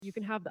You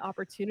can have the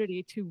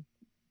opportunity to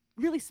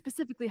really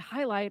specifically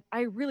highlight,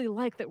 I really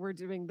like that we're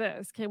doing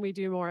this. Can we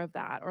do more of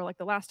that? Or like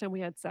the last time we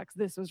had sex,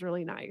 this was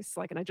really nice.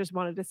 Like, and I just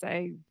wanted to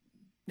say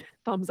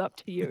thumbs up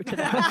to you to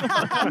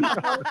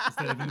that.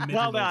 Instead of in the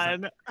Well middle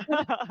of done.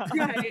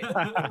 Right.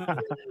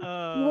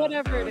 Uh,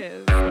 Whatever it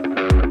is.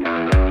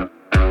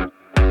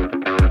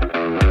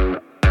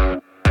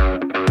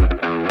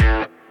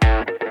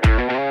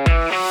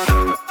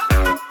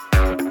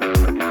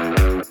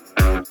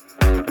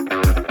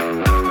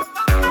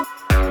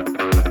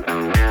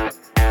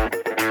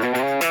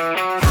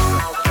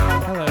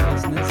 Hello,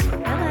 listeners.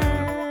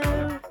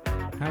 Hello.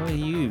 How are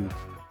you,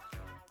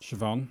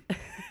 Siobhan?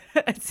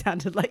 It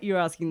sounded like you were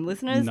asking the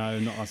listeners. No,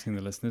 not asking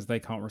the listeners. They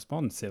can't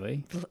respond,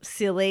 silly.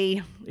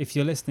 Silly. If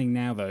you're listening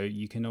now, though,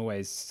 you can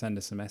always send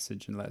us a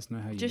message and let us know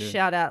how you Just do.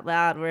 shout out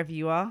loud wherever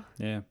you are.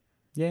 Yeah.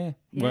 Yeah.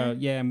 Yeah. Well,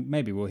 yeah,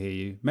 maybe we'll hear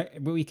you.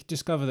 But we could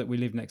discover that we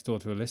live next door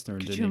to a listener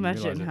and Could didn't you even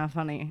realise imagine it. how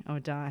funny? I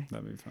would die.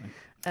 That'd be funny.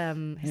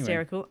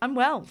 Hysterical. I'm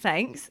well,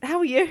 thanks. How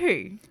are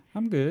you?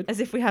 I'm good. As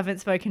if we haven't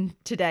spoken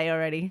today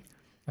already.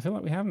 I feel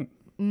like we haven't.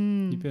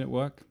 You've been at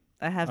work.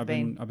 I have I've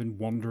been. I've been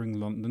wandering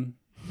London,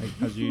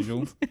 as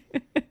usual.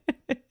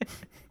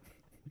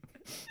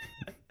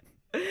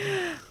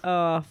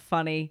 Oh,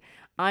 funny.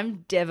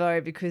 I'm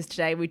Devo because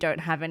today we don't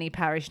have any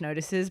parish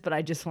notices, but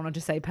I just wanted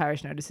to say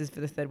parish notices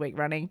for the third week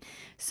running.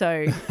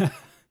 So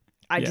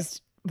I Yeah.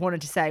 just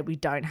wanted to say we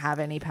don't have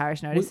any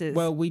parish notices.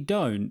 We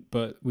don't,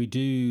 but we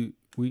do.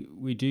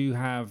 We do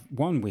have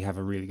one. We have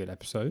a really good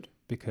episode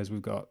because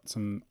we've got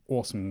some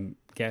awesome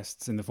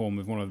guests in the form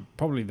of one of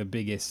probably the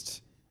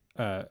biggest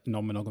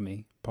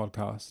non-monogamy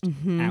podcast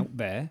out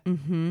there,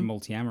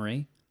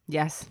 Multiamory.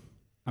 Yes.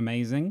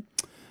 Amazing.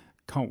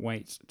 Can't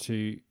wait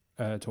to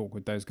talk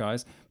with those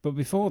guys. But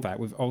before that,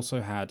 we've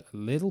also had a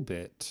little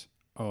bit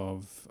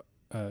of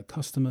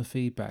customer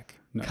feedback.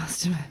 No,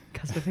 Customer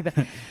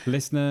feedback.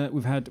 listener.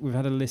 We've had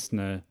a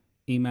listener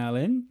email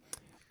in.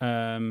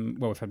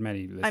 Well, we've had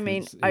many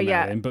listeners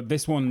email in, but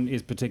this one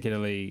is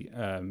particularly,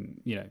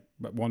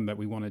 one that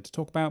we wanted to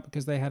talk about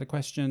because they had a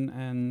question,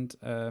 and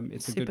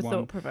it's a Super good one.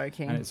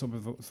 thought-provoking. And it's sort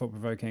of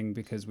thought-provoking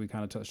because we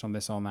kind of touched on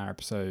this on our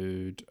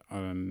episode,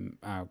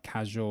 our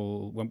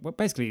casual. Well,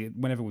 basically,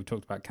 whenever we've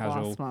talked about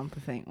casual, Last month, I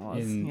think it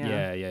was.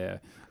 yeah.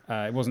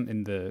 It wasn't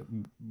in the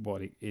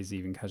what it is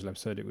even casual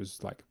episode. It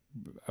was like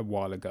a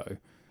while ago,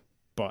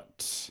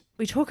 but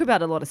We talk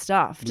about a lot of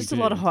stuff. We Just a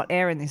lot of do. hot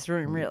air in this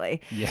room,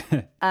 really. yeah,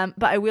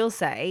 But I will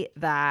say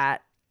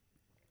that,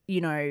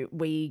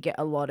 we get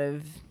a lot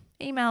of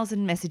emails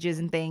and messages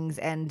and things,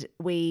 and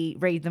we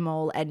read them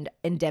all and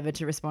endeavour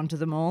to respond to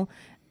them all.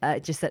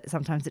 Just that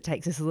sometimes it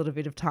takes us a little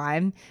bit of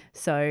time.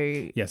 So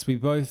yes, we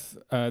both.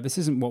 This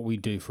isn't what we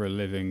do for a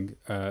living,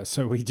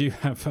 so we do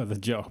have other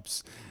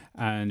jobs,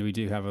 and we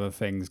do have other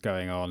things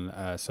going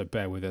on. So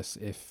bear with us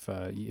if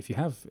you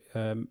have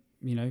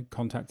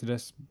contacted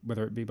us,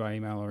 whether it be by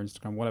email or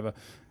Instagram, whatever.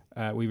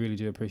 We really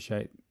do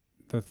appreciate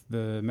the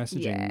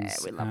messagings. Yeah,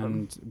 we love 'em.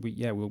 And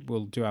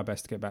we'll do our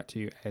best to get back to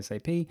you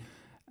ASAP.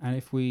 And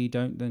if we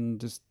don't, then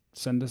just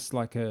send us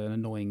like an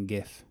annoying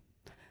GIF.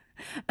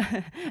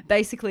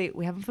 basically,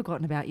 we haven't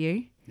forgotten about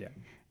you. Yeah.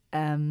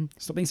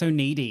 Stop being so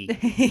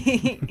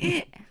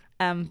needy.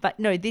 But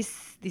no,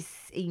 this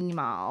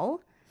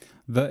email.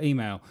 The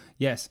email,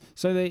 yes.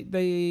 So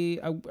they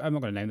I'm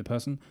not going to name the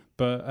person,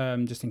 but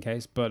just in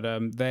case. But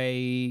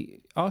they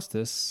asked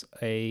us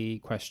a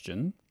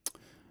question.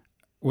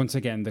 Once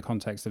again, the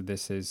context of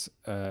this is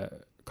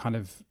kind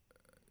of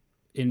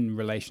in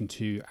relation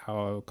to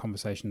our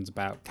conversations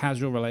about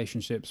casual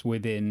relationships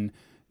within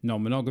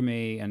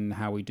non-monogamy and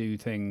how we do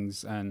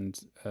things and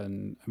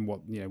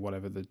what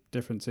whatever the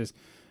difference is.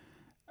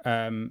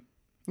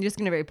 You're just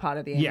going to read part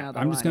of the email. Yeah,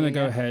 I'm just going to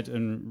go ahead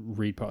and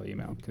read part of the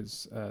email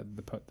because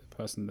the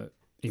person that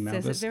emailed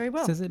Says it us very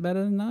well. says it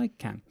better than I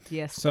can.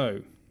 Yes.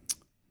 So,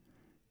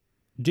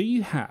 do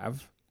you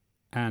have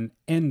an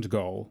end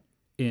goal,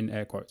 in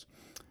air quotes,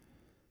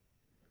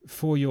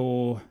 for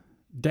your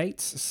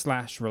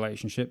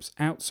dates/relationships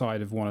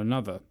outside of one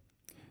another?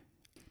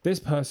 This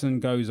person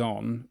goes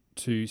on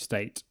to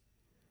state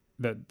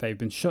that they've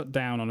been shut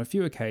down on a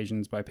few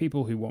occasions by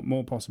people who want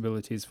more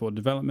possibilities for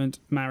development,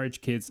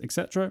 marriage, kids,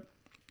 etc.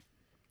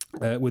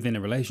 Within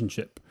a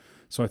relationship.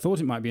 So I thought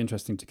it might be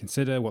interesting to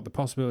consider what the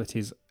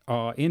possibilities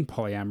are in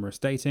polyamorous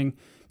dating,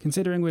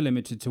 considering we're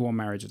limited to one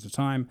marriage at a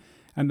time,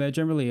 and there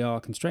generally are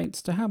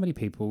constraints to how many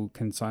people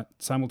can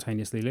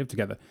simultaneously live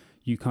together.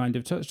 You kind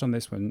of touched on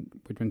this when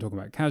we've been talking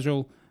about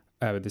casual.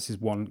 This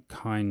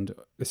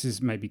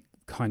is maybe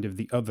kind of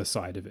the other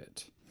side of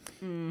it.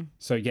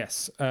 So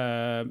yes,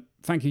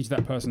 thank you to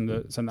that person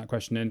that sent that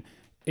question in.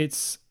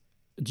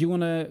 Do you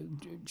want to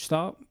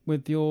start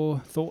with your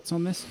thoughts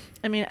on this?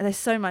 I mean, there's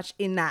so much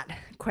in that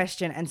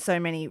question and so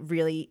many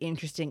really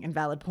interesting and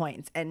valid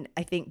points. And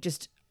I think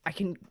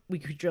we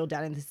could drill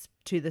down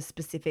into the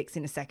specifics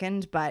in a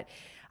second, but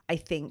I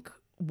think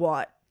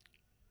what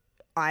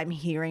I'm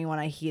hearing when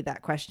I hear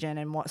that question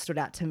and what stood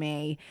out to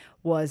me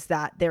was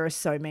that there are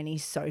so many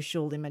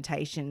social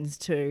limitations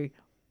to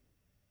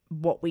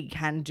what we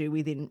can do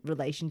within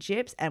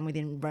relationships and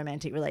within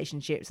romantic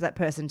relationships. So that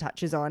person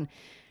touches on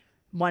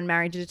one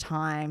marriage at a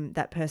time.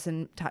 That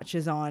person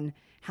touches on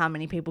how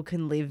many people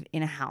can live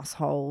in a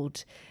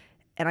household.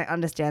 And I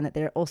understand that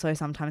there are also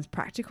sometimes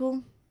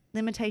practical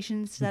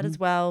limitations to that as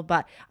well.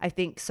 But I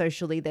think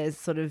socially there's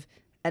sort of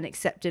an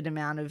accepted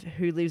amount of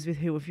who lives with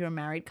who if you're a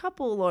married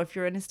couple or if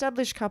you're an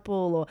established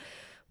couple or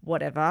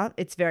whatever.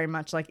 It's very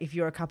much like if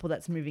you're a couple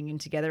that's moving in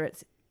together,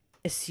 it's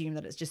assume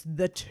that it's just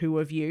the two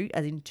of you,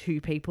 as in two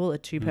people, a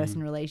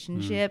two-person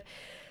relationship.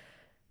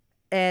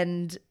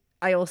 And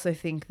I also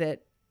think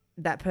that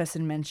that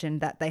person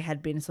mentioned that they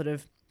had been sort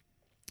of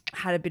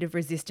had a bit of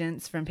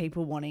resistance from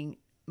people wanting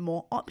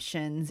more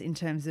options in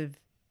terms of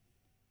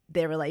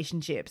their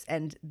relationships.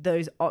 And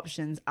those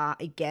options are,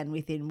 again,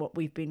 within what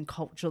we've been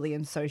culturally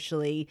and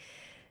socially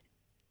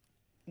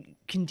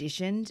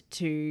conditioned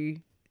to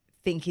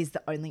think is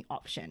the only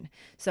option.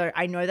 So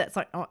I know that's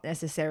like not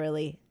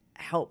necessarily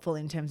helpful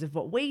in terms of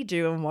what we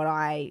do and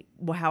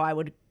how I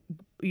would,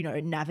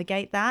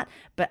 navigate that.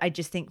 But I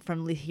just think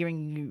from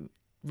hearing you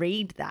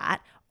read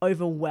that,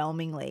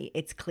 overwhelmingly,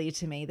 it's clear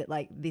to me that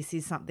like this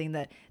is something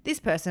that this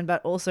person,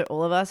 but also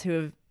all of us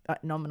who are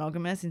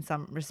non-monogamous in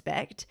some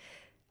respect,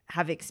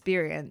 have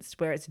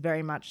experienced, where it's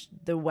very much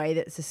the way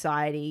that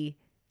society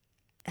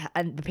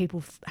and the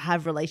people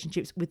have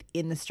relationships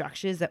within the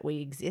structures that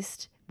we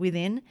exist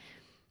within.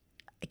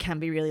 It can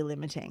be really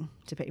limiting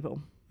to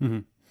people.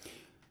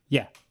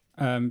 Yeah.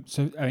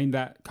 So I mean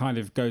that kind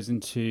of goes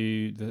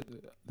into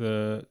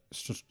the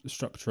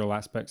structural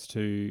aspects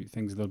to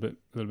things a little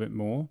bit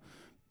more.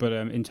 But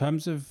in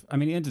terms of, I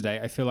mean, at the end of the day,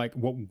 I feel like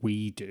what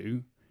we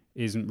do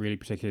isn't really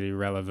particularly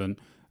relevant.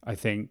 I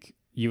think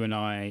you and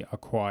I are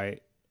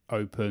quite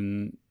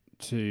open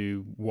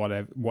to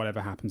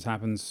whatever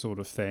happens sort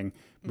of thing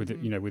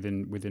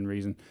within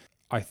reason.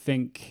 I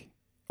think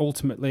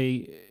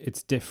ultimately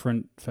it's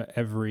different for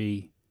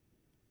every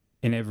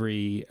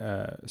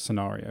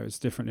scenario. It's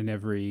different in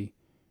every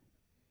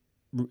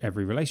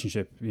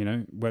relationship,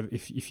 whether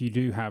if you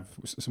do have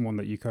someone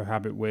that you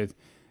cohabit with,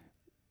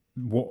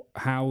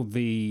 how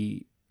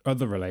the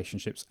other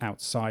relationships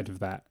outside of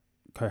that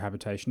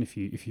cohabitation, if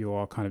you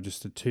are kind of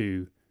just a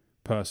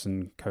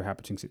two-person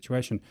cohabiting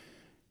situation,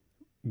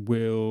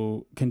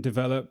 can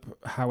develop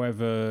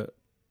however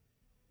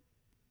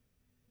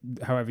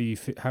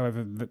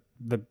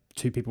the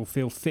two people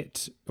feel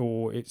fit,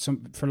 or it's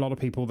for a lot of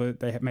people that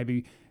they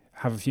maybe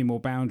have a few more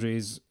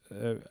boundaries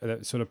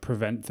that sort of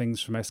prevent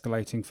things from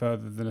escalating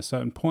further than a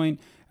certain point.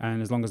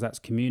 And as long as that's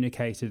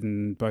communicated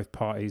and all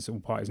parties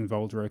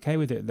involved are okay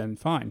with it, then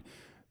fine.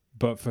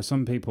 But for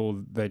some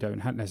people, they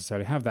don't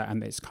necessarily have that,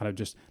 and it's kind of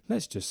just,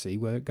 let's just see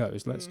where it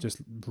goes. Let's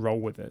just roll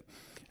with it.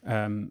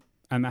 And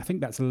I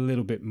think that's a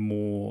little bit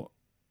more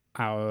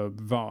our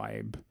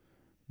vibe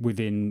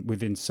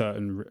within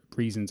certain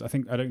reasons. I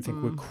don't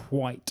think we're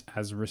quite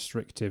as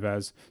restrictive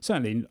as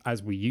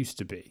we used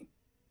to be.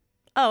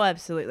 Oh,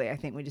 absolutely. I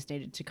think we just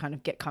needed to kind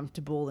of get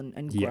comfortable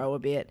and grow a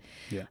bit.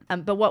 Yeah.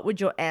 But what would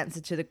your answer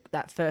to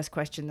that first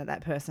question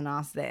that person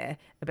asked there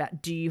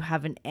about, do you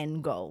have an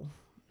end goal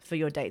for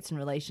your dates and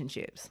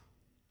relationships?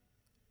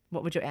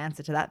 What would your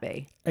answer to that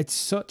be?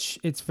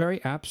 It's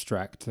very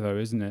abstract though,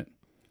 isn't it?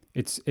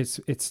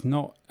 It's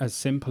not as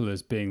simple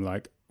as being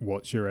like,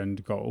 what's your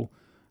end goal?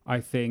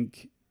 I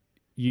think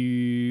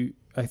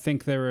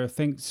there are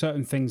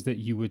certain things that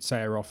you would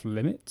say are off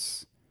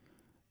limits.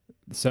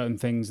 Certain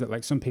things that,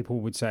 like, some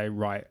people would say,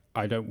 right,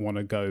 I don't want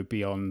to go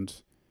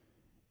beyond.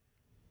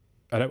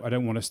 I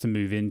don't want us to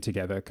move in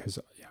together because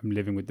I'm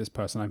living with this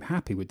person. I'm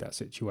happy with that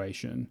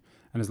situation,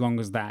 and as long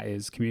as that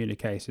is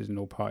communicated and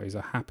all parties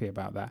are happy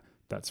about that,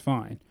 that's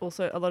fine.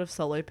 Also, a lot of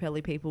solo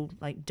pelly people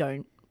like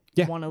don't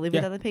want to live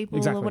with other people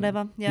exactly. or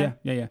whatever.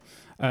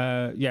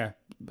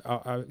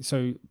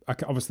 So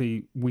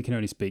obviously we can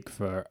only speak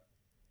for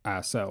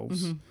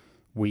ourselves.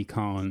 We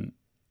can't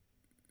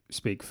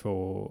speak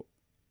for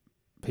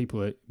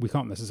people. We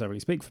can't necessarily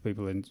speak for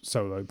people in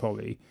solo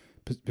poly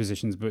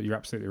positions, but you're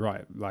absolutely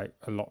right. Like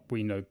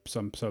we know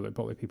some solo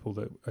poly people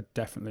that are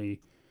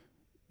definitely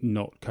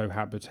not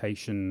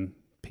cohabitation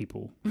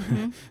people.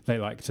 They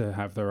like to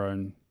have their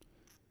own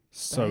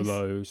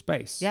solo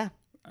space. Yeah.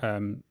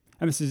 And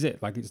this is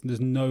it. Like there's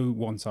no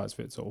one size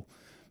fits all.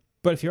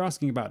 But if you're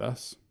asking about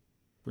us,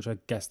 which I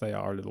guess they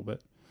are a little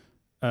bit,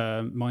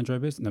 mind your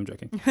own business. No, I'm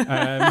joking.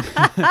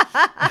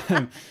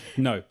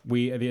 No,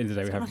 we at the end of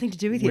the day we have nothing to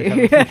do with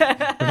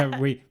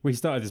you. We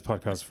started this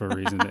podcast for a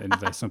reason. At the end of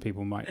the day, some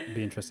people might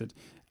be interested,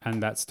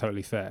 and that's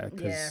totally fair.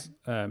 Because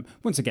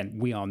once again,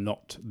 we are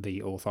not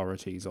the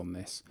authorities on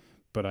this,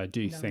 but I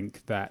do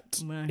think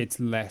that it's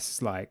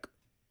less like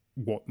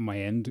what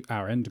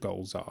our end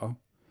goals are,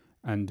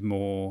 and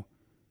more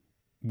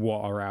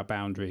what are our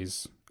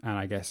boundaries. And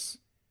I guess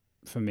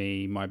for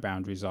me, my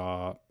boundaries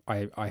are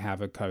I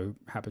have a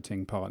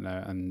cohabiting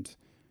partner,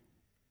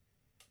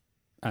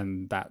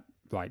 and that,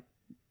 like,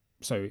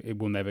 so it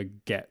will never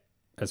get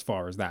as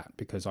far as that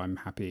because I'm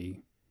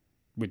happy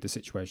with the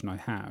situation I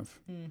have.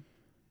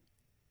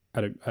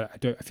 I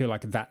feel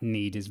like that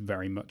need is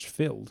very much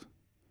filled.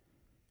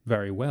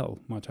 very well,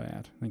 might I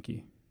add. Thank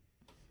you.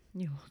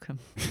 You're welcome.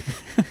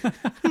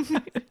 You're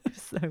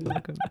so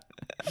welcome.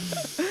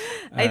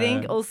 I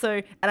think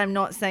also, and I'm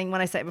not saying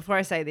before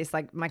I say this,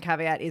 like my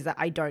caveat is that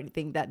I don't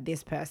think that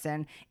this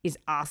person is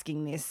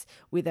asking this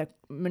with a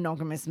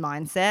monogamous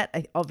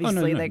mindset.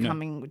 Obviously, they're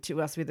coming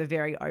to us with a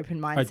very open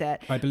mindset.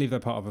 I believe they're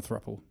part of a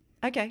throuple.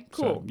 Okay,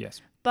 cool. So,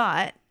 yes.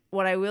 But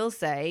what I will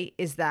say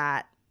is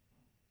that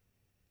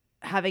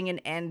having an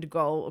end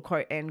goal, a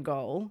quote end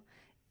goal,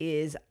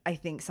 is I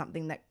think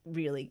something that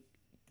really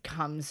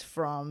comes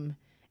from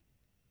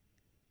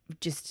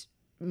just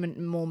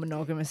more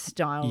monogamous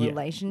style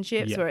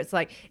relationships, where it's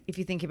like, if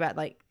you think about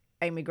like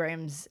Amy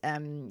Graham's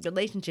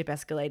relationship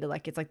escalator,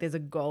 like it's like there's a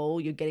goal,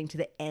 you're getting to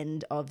the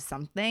end of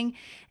something.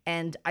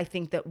 And I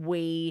think that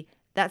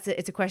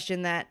it's a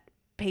question that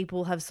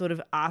people have sort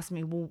of asked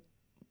me, well,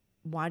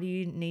 why do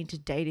you need to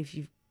date if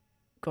you've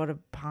got a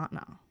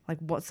partner? Like,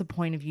 what's the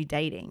point of you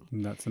dating?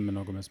 And that's a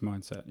monogamous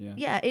mindset.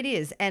 Yeah, it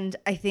is. And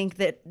I think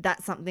that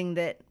that's something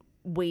that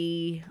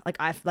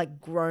I've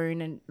like grown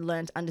and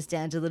learned to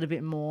understand a little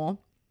bit more.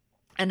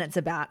 And it's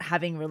about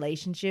having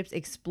relationships,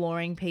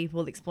 exploring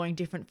people, exploring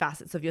different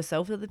facets of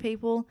yourself with other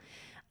people.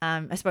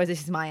 I suppose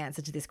this is my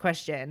answer to this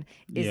question,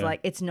 is like,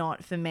 it's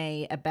not for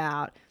me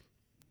about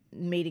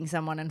meeting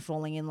someone and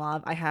falling in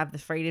love. I have the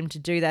freedom to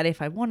do that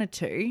if I wanted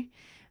to.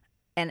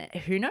 And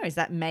who knows,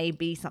 that may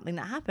be something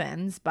that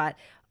happens. But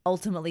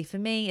ultimately for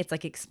me, it's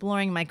like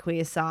exploring my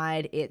queer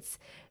side. It's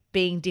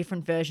being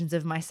different versions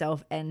of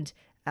myself and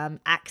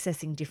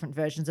accessing different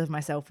versions of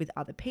myself with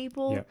other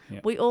people.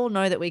 We all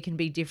know that we can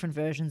be different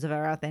versions of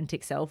our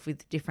authentic self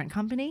with different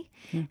company.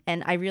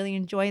 And I really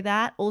enjoy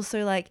that.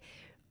 Also, like,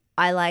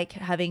 I like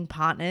having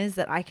partners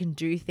that I can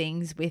do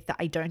things with that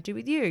I don't do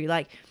with you.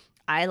 Like,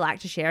 I like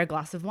to share a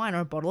glass of wine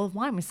or a bottle of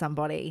wine with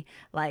somebody.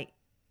 Like,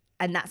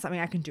 and that's something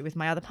I can do with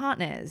my other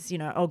partners, you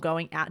know, or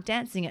going out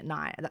dancing at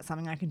night. That's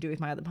something I can do with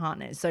my other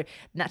partners. So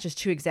that's just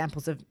two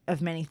examples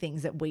of many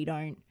things that we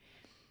don't,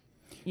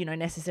 you know,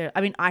 necessarily.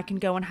 I mean, I can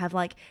go and have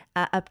like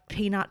a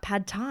peanut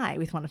pad thai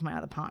with one of my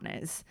other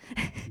partners.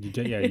 You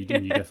definitely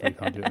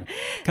can't do that.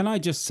 Can I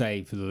just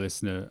say for the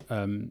listener,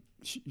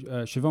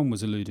 Siobhan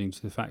was alluding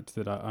to the fact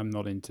that I'm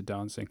not into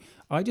dancing.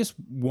 I just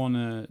want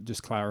to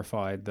just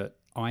clarify that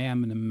I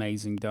am an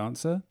amazing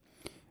dancer.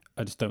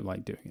 I just don't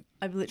like doing it.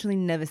 I've literally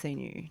never seen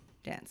you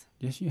dance.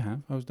 Yes, you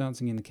have. I was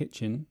dancing in the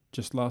kitchen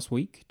just last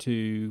week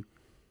to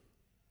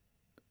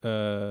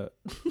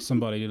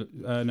somebody.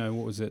 No,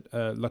 what was it?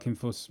 Looking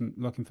for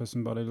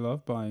Somebody to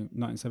Love by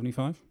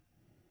 1975.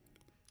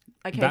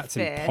 Okay, that's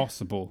fair.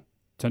 Impossible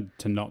to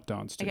not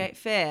dance to. Okay,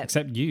 fair.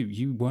 Except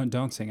you weren't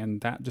dancing,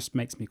 and that just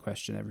makes me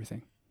question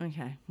everything.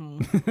 Okay,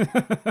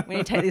 we need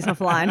to take this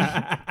offline.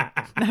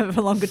 Have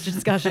a longer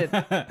discussion.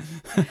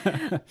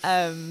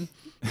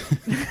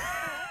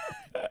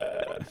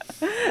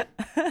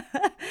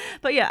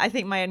 But yeah, I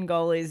think my end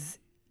goal is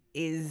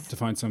to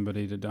find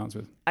somebody to dance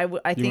with. I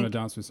think you want to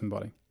dance with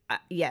somebody.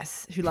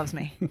 Yes, who loves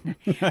me.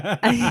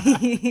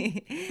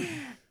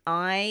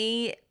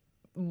 I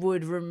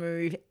would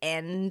remove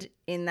end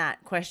in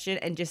that question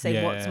and just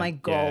say, what's my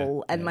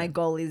goal? And my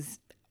goal is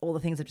all the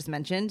things I've just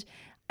mentioned.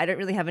 I don't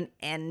really have an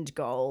end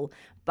goal,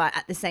 but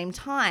at the same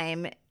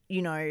time,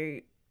 you know,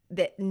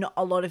 that not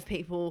a lot of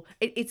people,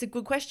 it's a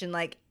good question.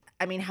 Like,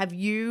 I mean, have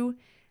you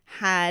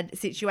had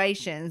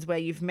situations where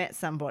you've met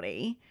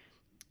somebody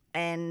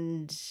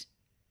and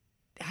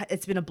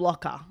it's been a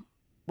blocker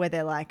where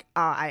they're like,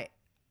 I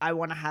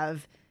want to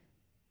have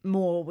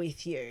more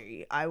with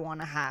you. I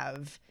want to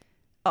have,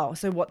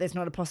 so what? There's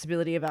not a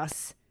possibility of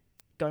us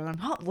going on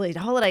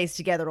holidays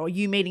together or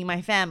you meeting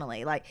my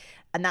family. Like,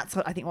 and that's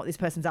what I think what this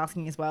person's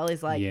asking as well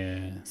is like,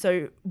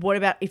 so what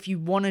about if you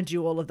want to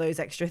do all of those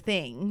extra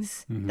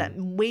things that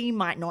we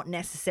might not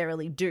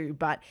necessarily do,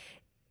 but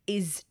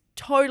is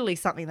totally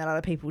something that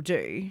other people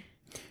do?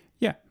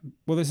 Yeah.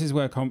 Well, this is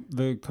where it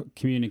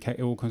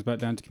all comes back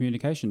down to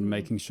communication,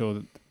 making sure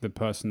that the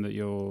person that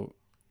you're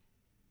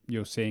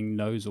seeing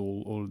knows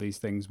all of these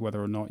things,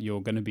 whether or not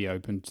you're going to be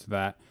open to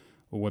that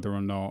or whether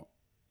or not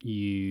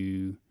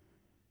you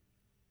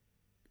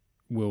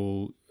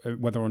will,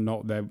 whether or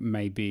not there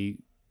may be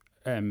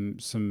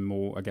some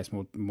more, I guess,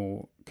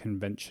 more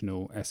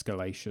conventional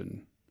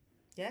escalation.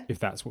 Yeah. If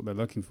that's what they're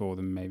looking for,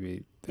 then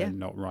maybe they're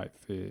not right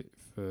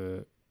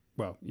for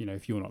well, you know,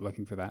 if you're not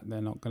looking for that,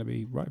 they're not going to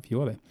be right for you,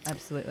 are they?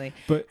 Absolutely.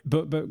 But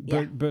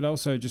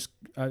also, just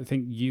I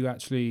think you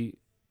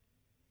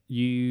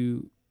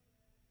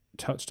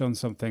touched on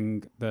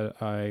something that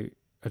I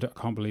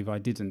can't believe I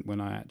didn't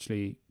when I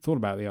actually thought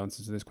about the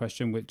answer to this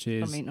question, which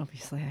is... I mean,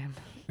 obviously I am.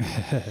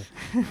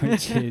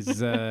 which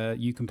is,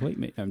 you complete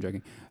me. No, I'm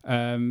joking.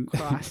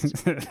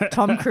 Christ.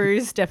 Tom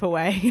Cruise, step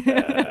away.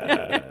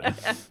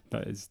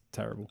 That is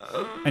terrible.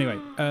 Anyway,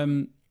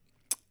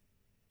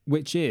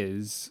 which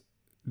is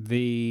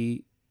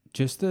the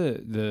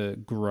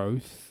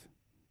growth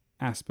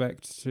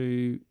aspect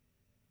to,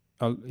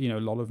 a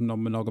lot of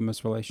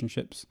non-monogamous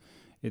relationships.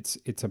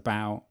 It's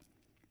about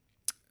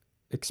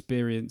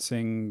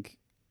experiencing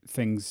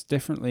things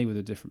differently with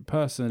a different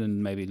person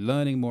and maybe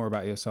learning more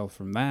about yourself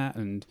from that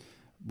and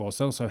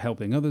whilst also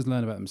helping others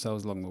learn about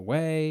themselves along the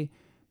way.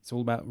 It's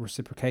all about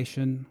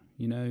reciprocation.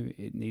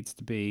 It needs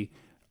to be,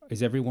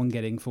 is everyone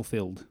getting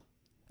fulfilled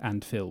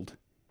and filled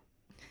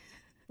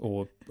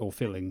or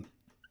filling,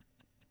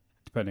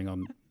 depending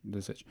on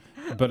the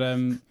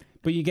situation.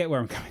 But you get where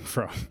I'm coming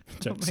from,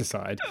 jokes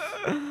aside.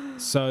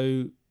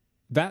 So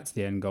that's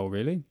the end goal,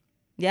 really.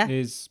 Yeah.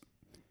 Do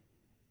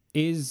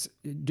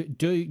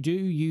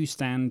you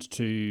stand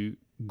to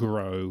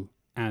grow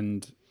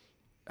and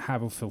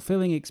have a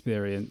fulfilling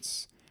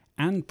experience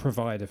and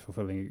provide a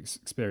fulfilling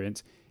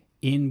experience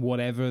in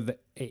whatever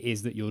it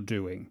is that you're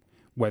doing,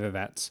 whether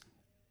that's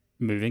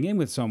moving in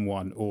with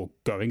someone or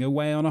going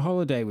away on a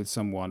holiday with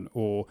someone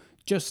or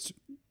just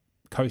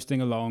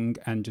coasting along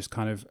and just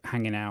kind of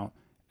hanging out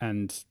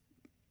and,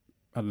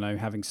 I don't know,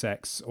 having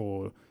sex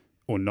or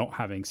not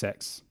having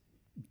sex,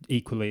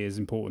 equally as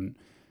important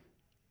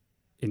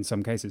in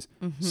some cases.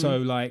 Mm-hmm. So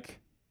like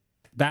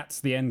that's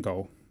the end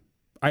goal.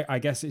 I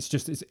guess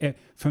it's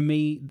for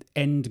me,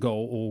 end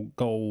goal or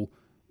goal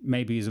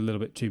maybe is a little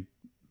bit too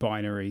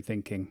binary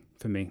thinking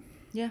for me.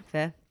 Yeah,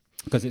 fair.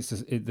 Because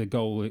the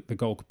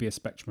goal could be a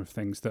spectrum of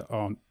things that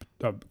are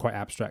quite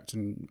abstract,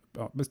 and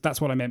that's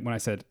what I meant when I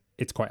said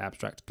it's quite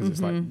abstract, because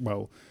it's like,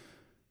 well,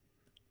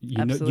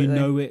 you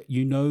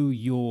know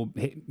you're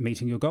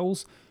meeting your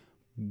goals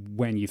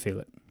when you feel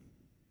it.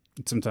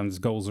 Sometimes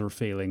goals are a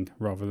feeling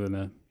rather than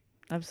a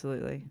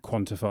absolutely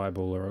quantifiable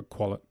or a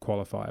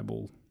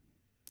qualifiable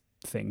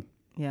thing.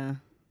 Yeah,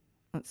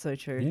 that's so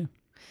true. Yeah.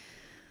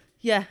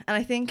 Yeah, and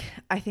I think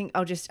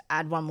I'll just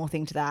add one more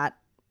thing to that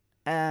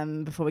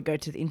before we go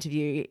to the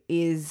interview,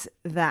 is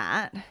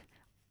that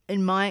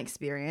in my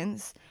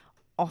experience,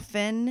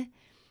 often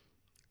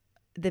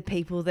the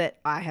people that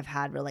I have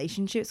had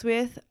relationships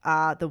with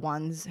are the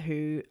ones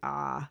who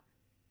are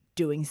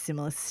doing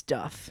similar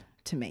stuff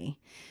to me.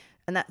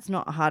 And that's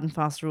not a hard and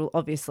fast rule,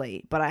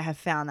 obviously, but I have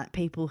found that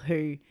people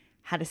who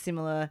had a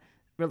similar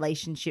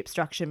relationship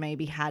structure,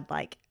 maybe had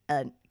like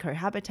a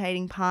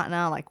cohabitating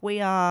partner like we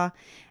are,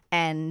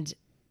 and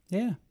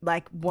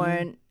like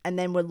weren't, and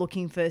then were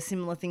looking for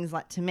similar things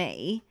like to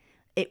me,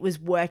 it was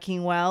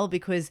working well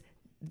because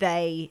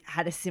they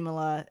had a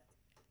similar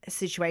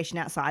situation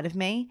outside of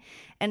me.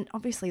 And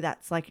obviously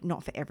that's like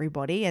not for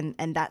everybody, and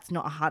that's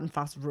not a hard and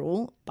fast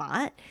rule,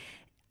 but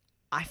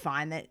I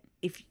find that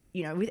if,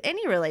 with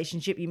any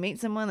relationship, you meet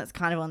someone that's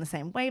kind of on the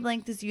same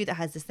wavelength as you, that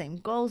has the same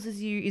goals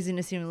as you, is in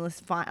a similar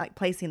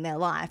place in their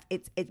life,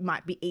 it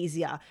might be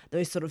easier,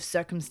 those sort of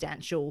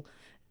circumstantial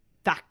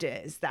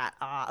factors that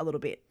are a little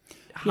bit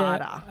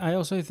harder. Yeah, I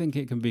also think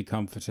it can be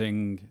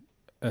comforting,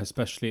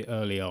 especially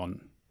early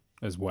on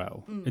as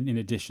well. In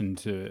addition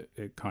to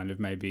it kind of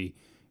maybe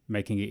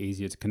making it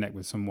easier to connect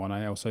with someone,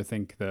 I also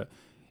think that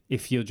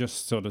if you're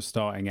just sort of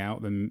starting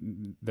out,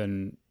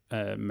 then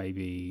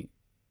maybe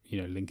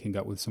linking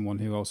up with someone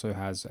who also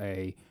has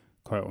a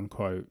quote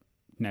unquote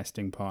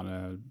nesting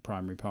partner,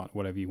 primary partner,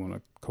 whatever you want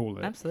to call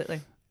it. Absolutely.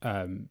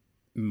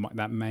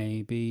 That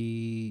may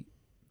be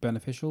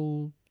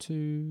beneficial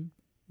to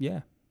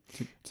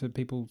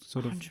people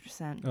sort of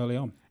 100%. early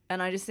on.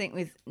 And I just think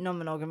with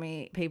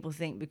non-monogamy, people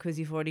think because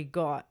you've already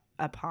got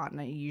a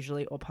partner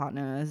usually, or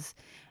partners,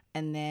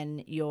 and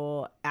then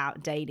you're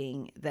out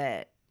dating,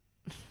 that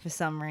for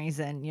some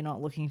reason you're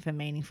not looking for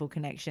meaningful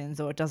connections,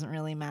 or it doesn't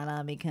really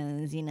matter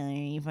because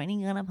you've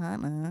only got a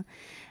partner.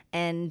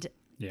 And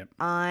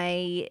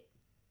I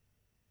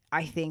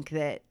think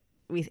that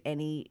with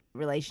any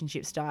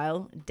relationship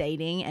style,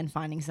 dating and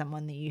finding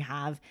someone that you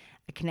have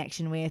a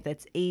connection with,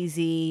 that's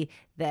easy,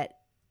 that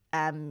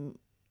and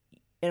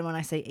when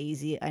I say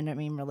easy, I don't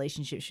mean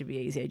relationships should be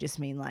easy, I just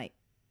mean like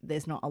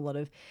there's not a lot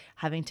of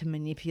having to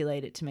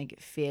manipulate it to make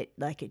it fit.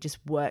 Like it just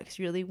works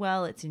really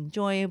well. It's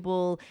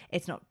enjoyable.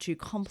 It's not too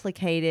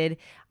complicated.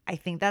 I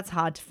think that's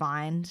hard to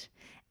find.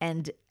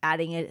 And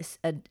adding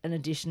an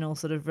additional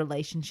sort of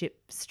relationship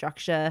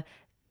structure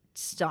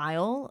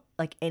style,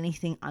 like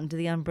anything under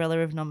the umbrella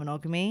of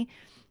non-monogamy,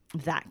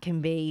 that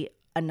can be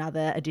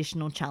another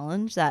additional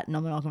challenge that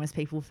non-monogamous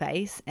people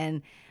face.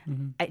 And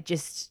it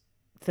just,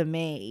 for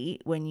me,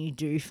 when you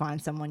do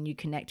find someone you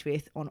connect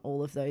with on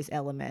all of those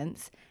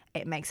elements,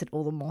 it makes it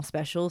all the more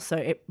special. So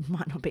it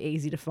might not be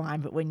easy to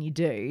find, but when you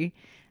do,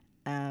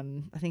 I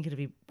think it'll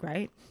be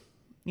great,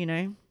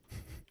 I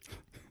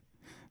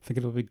think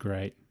it'll be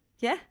great.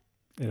 Yeah.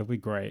 It'll be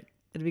great.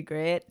 It'll be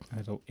great.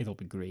 It'll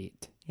be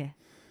great. Yeah.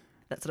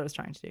 That's what I was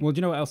trying to do. Well, do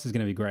you know what else is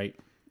going to be great?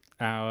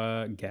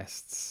 Our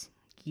guests.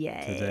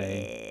 Yes.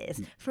 Today.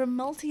 From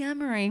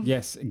Multiamory.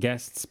 Yes,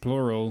 guests,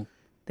 plural.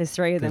 There's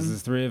three of them.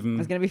 There's 3 of them.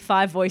 There's going to be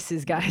 5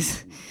 voices,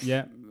 guys.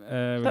 Yeah.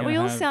 But we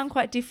all sound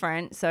quite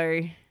different,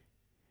 so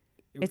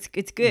it's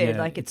good. Yeah,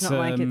 like it's not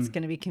like it's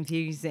going to be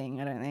confusing,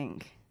 I don't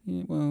think.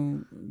 Yeah,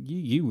 well,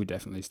 you would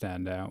definitely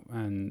stand out,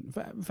 and in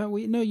fact,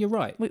 you're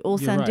right. We all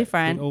sound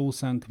different. We all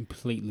sound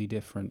completely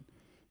different.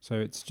 So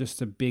it's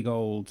just a big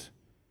old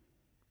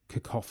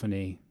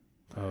cacophony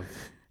of.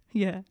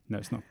 Yeah. No,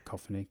 it's not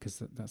cacophony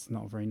because that's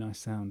not a very nice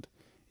sound.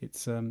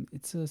 It's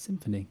a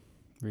symphony,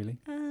 really.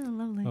 Oh,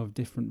 lovely. Of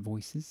different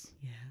voices.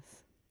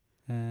 Yes.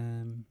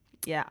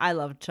 Yeah, I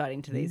love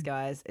chatting to these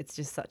guys. It's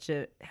just such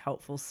a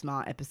helpful,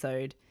 smart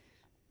episode.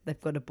 They've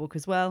got a book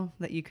as well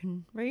that you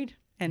can read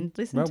and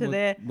listen to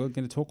their. We're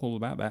going to talk all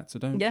about that, so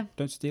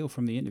don't steal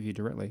from the interview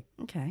directly.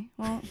 Okay,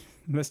 well,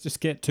 Let's just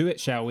get to it,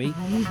 shall we?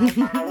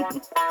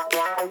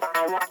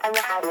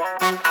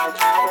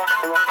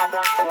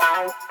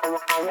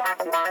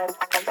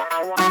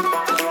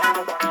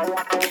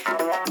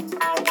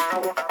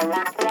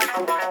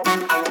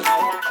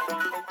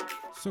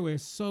 So we're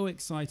so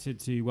excited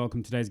to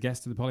welcome today's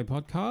guest to the Poly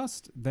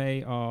Podcast.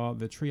 They are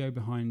the trio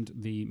behind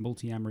the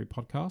Multiamory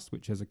podcast,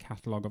 which has a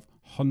catalogue of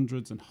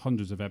hundreds and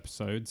hundreds of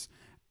episodes.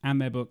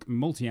 And their book,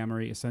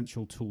 Multiamory,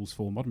 Essential Tools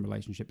for Modern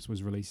Relationships,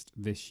 was released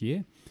this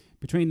year.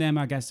 Between them,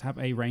 our guests have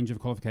a range of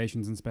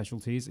qualifications and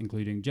specialties,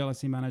 including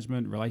jealousy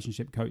management,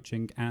 relationship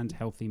coaching, and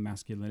healthy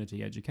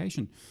masculinity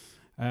education.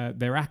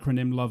 They're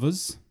acronym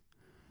lovers.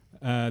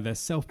 They're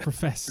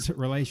self-professed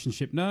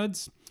relationship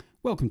nerds.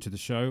 Welcome to the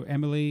show,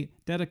 Emily,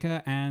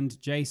 Dedica, and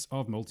Jace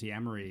of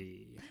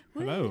Multiamory.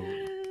 Hello.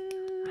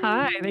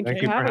 Hi,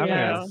 thank you for having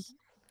us.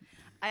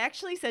 I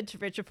actually said to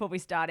Rich before we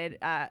started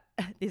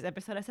this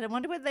episode, I said, I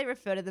wonder whether they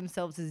refer to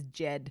themselves as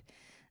JED,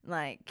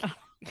 like,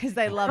 because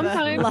they love an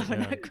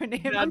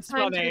acronym. That's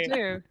funny.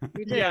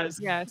 We do. Yes.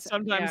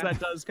 Sometimes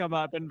that does come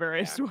up in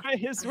various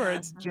ways where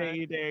it's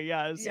JED.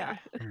 Yes. Yeah.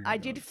 I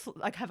did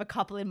have a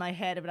couple in my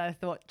head, but I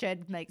thought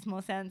JED makes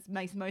most sense to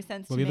me.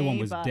 Well, the other one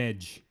was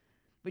Dej.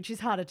 Which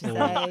is harder to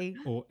say.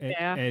 Or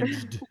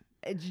edged.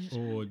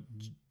 Or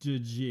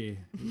J.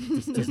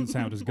 Just doesn't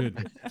sound as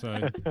good.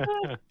 So,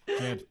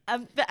 Jed.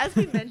 But as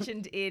we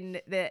mentioned in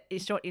the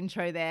short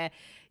intro there,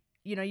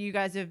 you know, you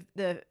guys are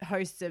the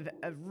hosts of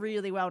a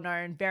really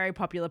well-known, very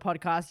popular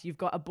podcast. You've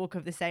got a book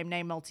of the same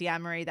name,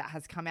 Multiamory, that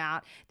has come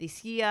out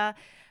this year.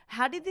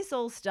 How did this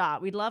all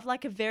start? We'd love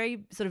like a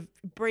very sort of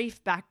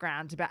brief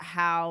background about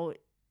how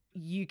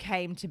you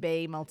came to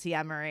be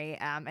Multiamory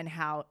and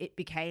how it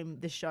became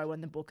the show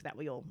and the book that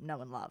we all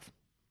know and love.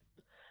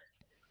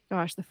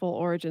 Gosh, the full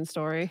origin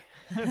story.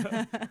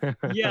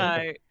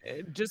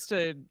 Just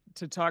to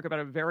talk about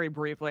it very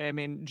briefly, I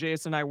mean,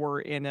 Jason and I were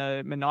in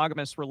a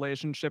monogamous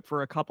relationship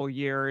for a couple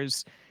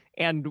years,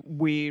 and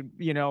we,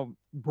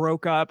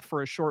 broke up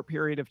for a short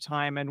period of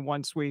time. And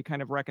once we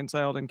kind of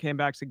reconciled and came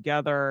back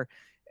together,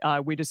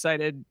 we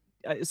decided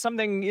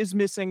something is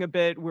missing a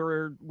bit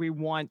where we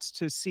want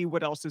to see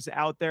what else is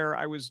out there.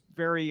 I was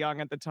very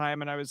young at the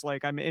time, and I was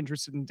like, I'm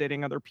interested in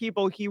dating other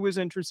people. He was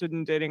interested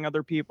in dating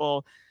other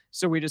people.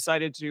 So we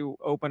decided to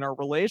open our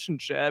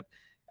relationship.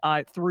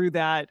 Through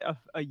that,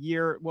 a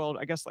year, well,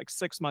 I guess like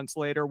 6 months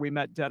later, we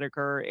met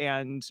Dedeker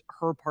and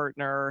her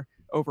partner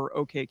over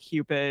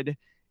OkCupid.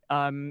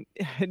 And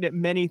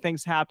many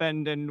things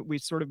happened, and we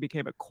sort of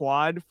became a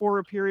quad for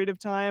a period of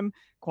time.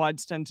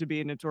 Quads tend to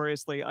be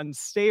notoriously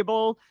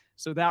unstable,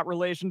 so that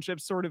relationship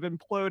sort of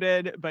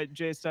imploded. But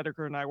Jace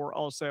Dedeker and I were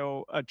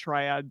also a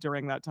triad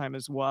during that time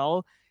as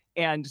well.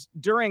 And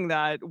during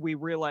that, we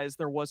realized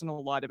there wasn't a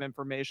lot of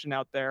information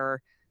out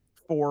there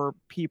for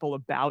people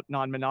about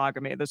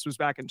non-monogamy. This was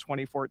back in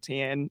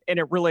 2014, and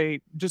it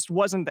really just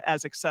wasn't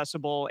as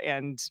accessible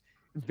and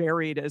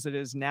varied as it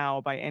is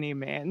now by any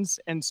means.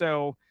 And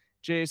so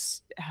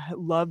Jace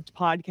loved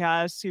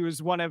podcasts. He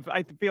was one of,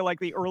 I feel like,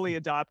 the early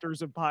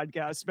adopters of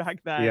podcasts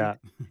back then. Yeah.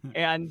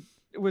 And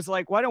it was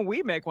like, why don't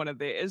we make one of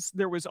these?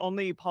 There was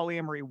only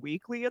Polyamory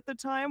Weekly at the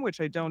time,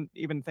 which I don't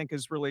even think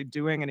is really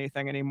doing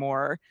anything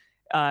anymore.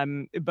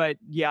 But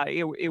yeah,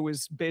 it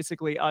was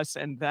basically us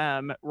and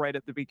them right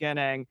at the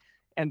beginning.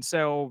 And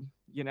so,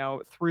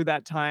 through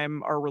that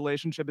time, our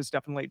relationship has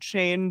definitely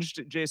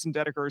changed. Jason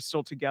Dedeker is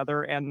still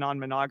together and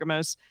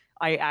non-monogamous.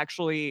 I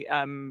actually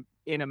am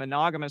in a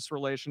monogamous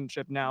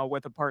relationship now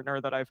with a partner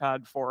that I've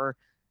had for,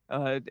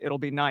 it'll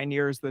be 9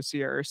 years this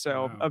year.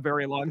 So Wow. a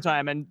very long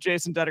time. And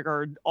Jason Dedeker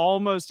are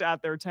almost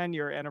at their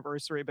 10-year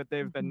anniversary, but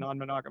they've been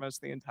non-monogamous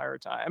the entire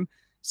time.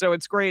 So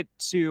it's great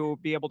to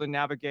be able to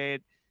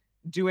navigate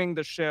doing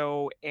the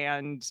show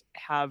and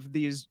have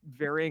these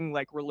varying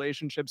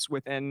relationships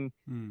within,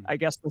 I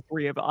guess, the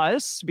three of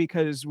us,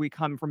 because we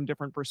come from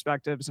different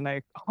perspectives. And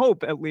I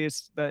hope at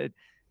least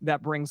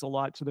that brings a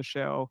lot to the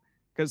show,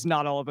 because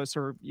not all of us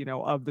are,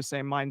 of the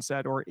same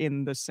mindset or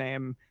in the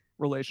same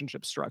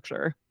relationship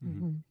structure.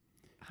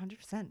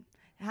 100%.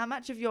 How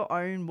much of your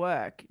own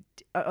work,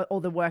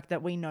 or the work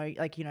that we know,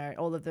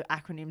 all of the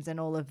acronyms and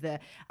all of the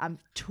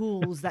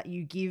tools that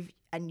you give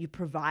and you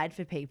provide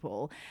for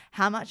people,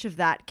 how much of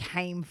that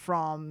came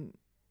from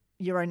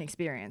your own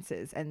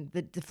experiences and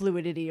the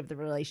fluidity of the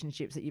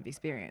relationships that you've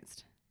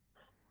experienced?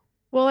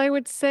 Well, I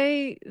would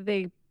say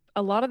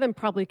a lot of them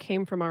probably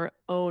came from our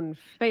own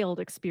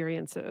failed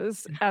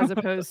experiences, as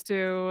opposed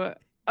to,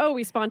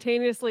 we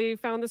spontaneously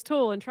found this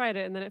tool and tried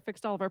it and then it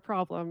fixed all of our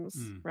problems,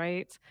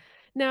 right?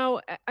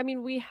 Now, I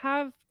mean, we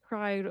have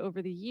tried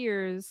over the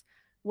years,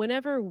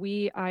 whenever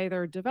we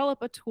either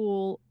develop a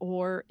tool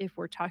or if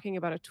we're talking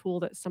about a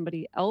tool that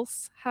somebody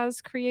else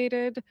has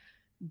created,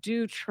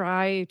 do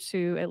try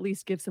to at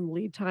least give some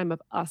lead time of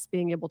us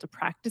being able to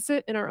practice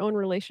it in our own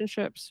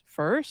relationships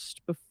first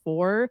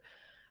before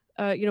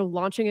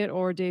launching it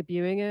or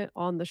debuting it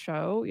on the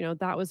show.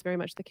 That was very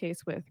much the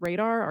case with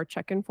Radar, our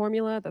check-in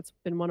formula. That's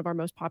been one of our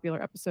most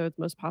popular episodes,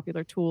 most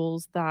popular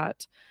tools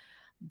that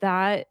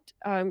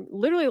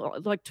literally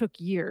like took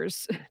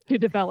years to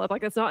develop.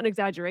 Like it's not an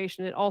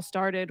exaggeration. It all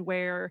started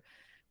where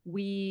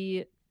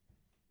we,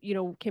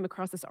 came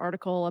across this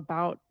article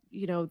about,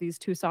 these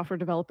two software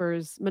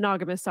developers,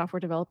 monogamous software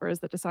developers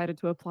that decided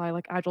to apply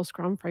like agile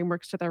scrum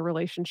frameworks to their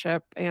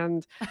relationship.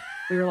 And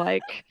we were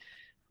like,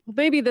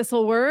 maybe this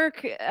will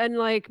work, and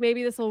like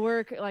maybe this will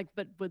work, like,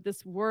 but would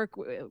this work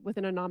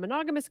within a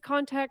non-monogamous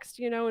context,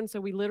 and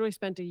so we literally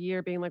spent a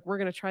year being like, we're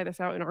going to try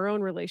this out in our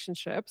own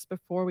relationships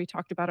before we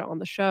talked about it on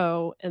the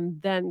show. And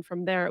then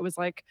from there it was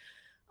like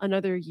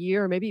another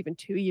year, maybe even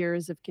 2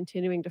 years of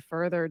continuing to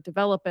further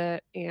develop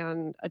it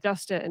and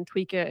adjust it and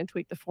tweak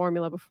the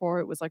formula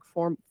before it was like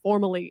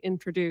formally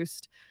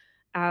introduced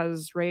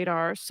as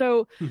Radar.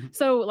 So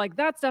like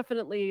that's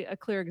definitely a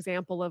clear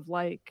example of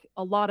like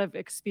a lot of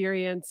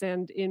experience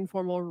and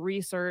informal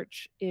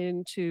research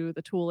into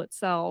the tool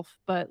itself.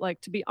 But like,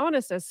 to be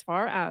honest, as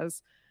far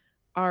as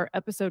our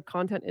episode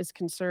content is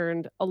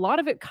concerned, a lot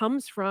of it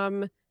comes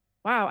from,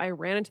 wow, I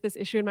ran into this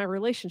issue in my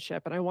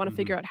relationship and I want to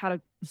figure out how to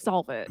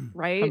solve it,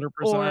 right? 100%.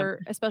 Or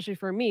especially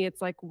for me,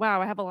 it's like,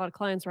 wow, I have a lot of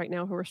clients right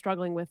now who are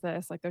struggling with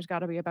this. Like there's got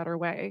to be a better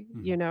way,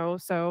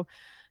 So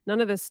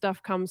none of this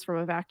stuff comes from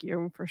a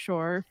vacuum for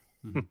sure.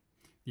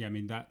 Yeah, I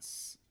mean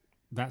that's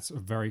a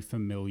very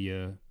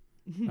familiar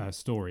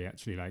story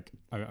actually. Like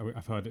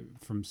I've heard it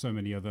from so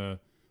many other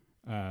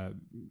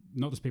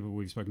not just people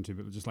we've spoken to,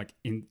 but just like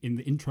in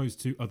the intros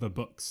to other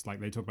books, like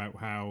they talk about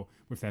how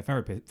with their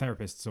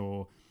therapists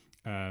or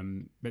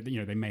but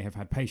they may have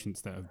had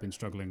patients that have been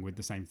struggling with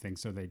the same thing,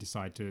 so they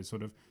decide to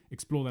sort of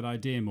explore that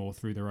idea more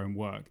through their own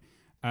work.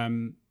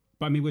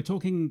 But I mean, we're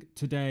talking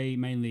today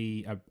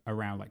mainly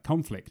around like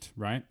conflict,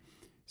 right?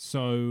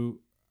 So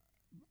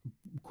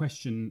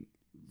question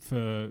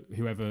for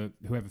whoever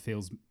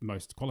feels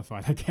most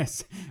qualified, I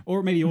guess,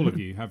 or maybe all of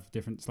you have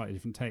slightly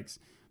different takes.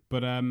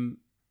 But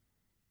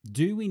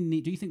do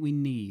you think we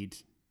need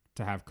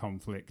to have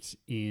conflict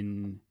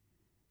in,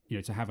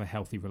 to have a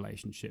healthy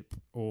relationship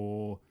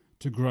or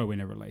to grow in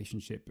a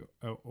relationship,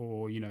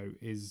 or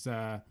is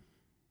there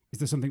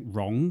something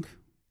wrong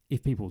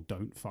if people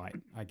don't fight?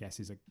 I guess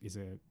is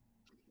a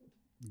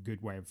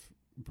good way of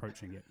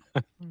approaching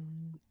it.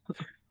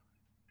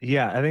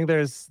 Yeah, I think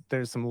there's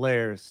some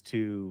layers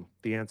to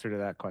the answer to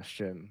that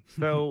question.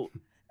 So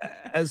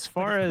as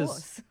far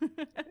as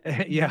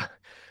yeah,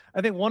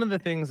 I think one of the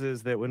things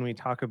is that when we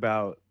talk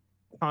about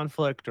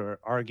conflict or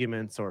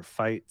arguments or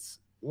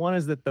fights, one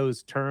is that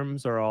those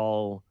terms are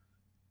all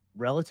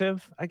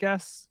relative, I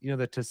guess.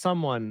 That to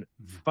someone,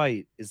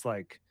 fight is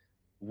like,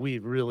 we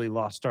really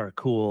lost our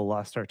cool,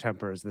 lost our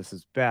tempers, this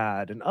is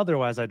bad. And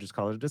otherwise, I just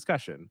call it a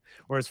discussion.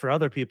 Whereas for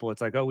other people,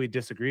 it's like, oh, we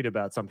disagreed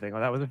about something. Oh,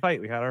 that was a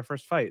fight. We had our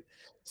first fight.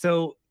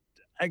 So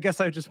I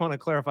guess I just want to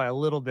clarify a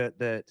little bit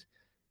that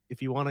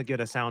if you want to get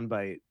a sound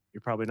bite,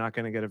 you're probably not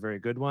going to get a very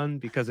good one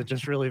because it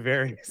just really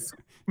varies.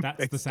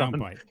 That's the sound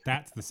bite.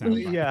 That's the sound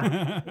bite.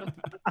 Yeah.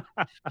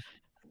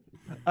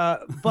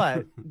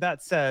 But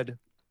that said,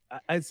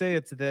 I'd say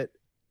it's that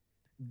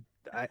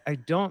I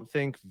don't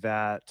think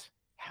that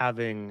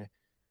having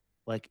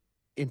like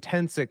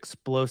intense,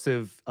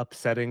 explosive,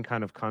 upsetting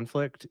kind of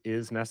conflict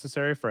is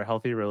necessary for a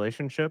healthy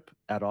relationship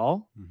at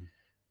all. Mm-hmm.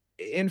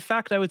 In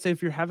fact, I would say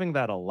if you're having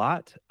that a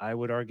lot, I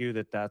would argue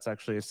that that's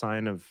actually a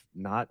sign of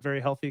not very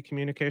healthy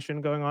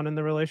communication going on in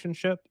the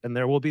relationship. And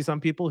there will be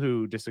some people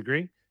who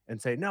disagree and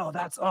say, no,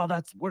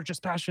 we're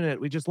just passionate.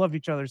 We just love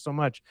each other so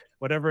much,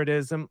 whatever it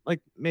is. And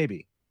like,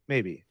 maybe,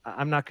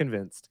 I'm not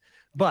convinced.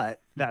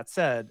 But that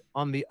said,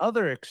 on the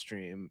other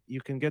extreme,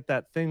 you can get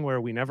that thing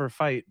where we never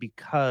fight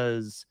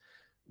because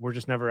we're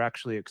just never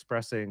actually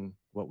expressing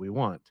what we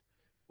want,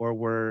 or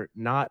we're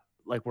not,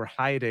 like, we're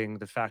hiding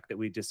the fact that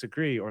we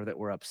disagree or that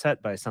we're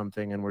upset by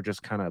something, and we're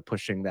just kind of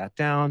pushing that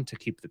down to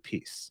keep the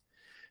peace.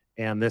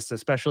 And this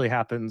especially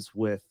happens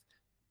with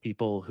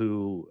people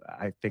who,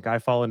 I think I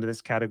fall into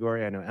this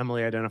category. I know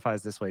Emily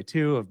identifies this way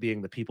too, of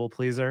being the people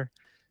pleaser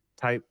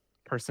type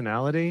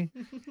personality,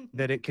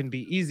 that it can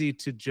be easy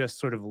to just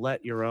sort of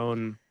let your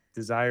own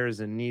desires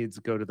and needs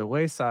go to the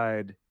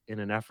wayside in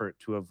an effort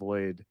to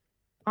avoid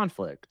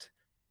conflict.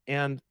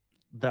 And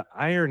the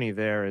irony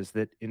there is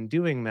that in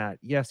doing that,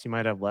 yes, you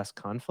might have less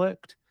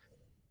conflict,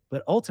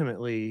 but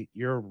ultimately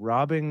you're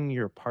robbing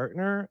your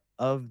partner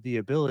of the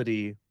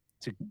ability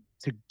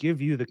to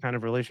give you the kind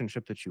of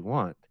relationship that you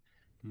want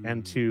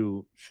and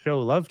to show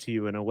love to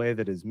you in a way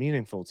that is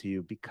meaningful to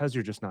you, because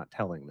you're just not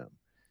telling them.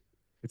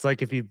 It's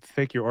like if you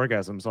fake your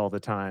orgasms all the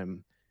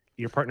time,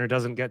 your partner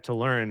doesn't get to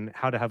learn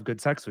how to have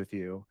good sex with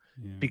you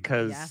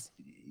because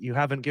you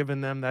haven't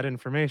given them that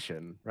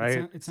information,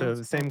 right? So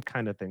the same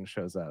kind of thing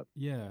shows up.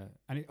 Yeah,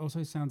 and it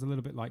also sounds a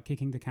little bit like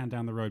kicking the can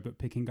down the road, but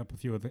picking up a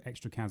few of the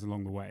extra cans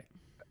along the way.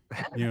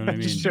 You know what I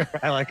mean? Sure,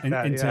 I like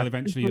that. Until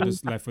eventually you're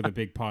just left with a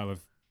big pile of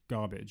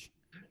garbage.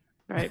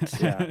 Right.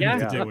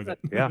 To deal with it.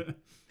 Yeah.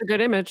 A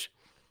good image.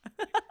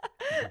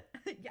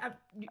 Yeah,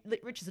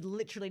 Rich has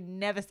literally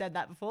never said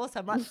that before, so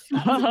I'm like,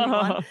 that was a new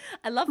one.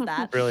 I love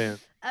that. Brilliant.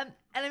 And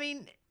I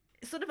mean,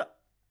 sort of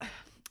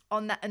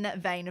on that in that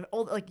vein of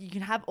all, like, you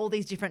can have all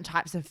these different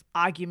types of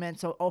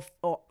arguments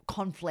or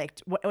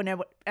conflict.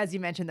 As you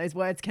mentioned, those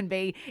words can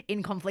be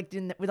in conflict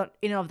in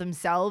and of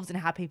themselves and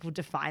how people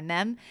define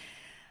them.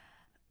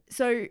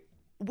 So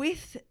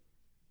with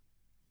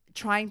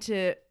trying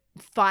to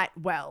fight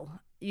well,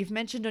 you've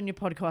mentioned on your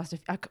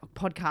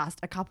podcast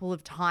a couple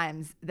of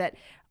times that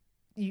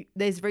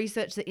there's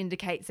research that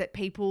indicates that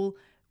people,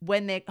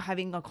 when they're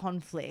having a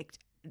conflict,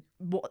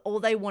 all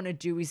they want to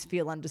do is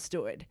feel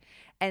understood.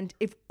 And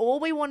if all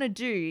we want to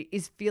do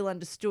is feel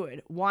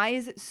understood, why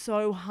is it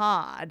so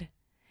hard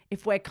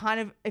if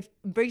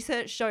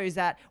research shows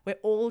that we're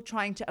all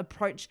trying to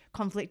approach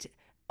conflict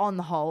on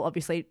the whole,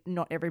 obviously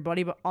not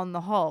everybody, but on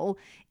the whole,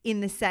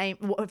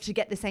 to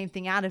get the same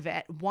thing out of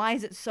it? Why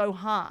is it so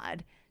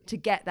hard to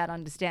get that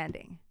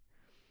understanding?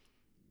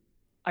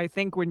 I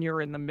think when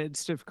you're in the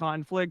midst of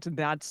conflict,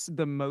 that's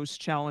the most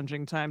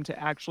challenging time to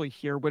actually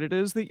hear what it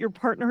is that your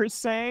partner is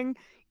saying,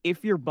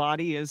 if your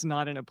body is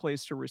not in a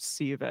place to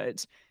receive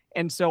it.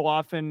 And so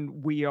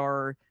often we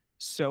are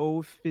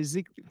so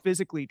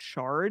physically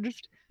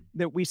charged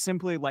that we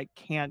simply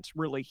can't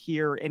really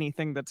hear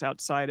anything that's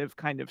outside of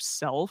kind of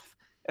self.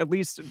 At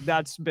least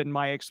that's been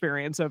my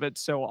experience of it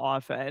so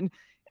often.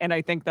 And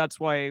I think that's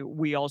why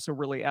we also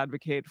really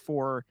advocate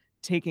for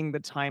taking the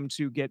time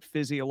to get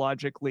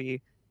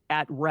physiologically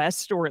at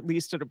rest, or at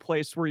least at a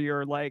place where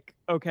you're like,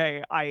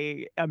 okay,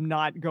 I am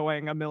not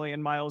going a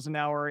million miles an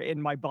hour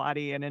in my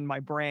body and in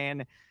my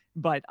brain,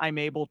 but I'm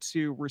able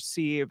to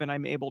receive and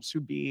I'm able to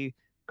be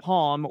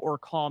calm or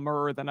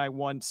calmer than I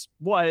once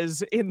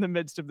was in the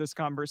midst of this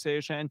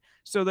conversation,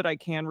 so that I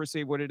can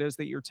receive what it is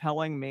that you're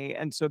telling me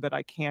and so that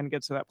I can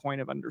get to that point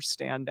of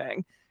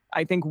understanding.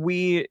 I think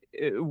we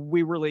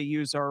really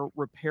use our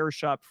repair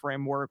shop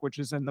framework, which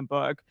is in the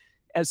book,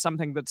 as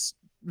something that's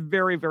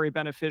very, very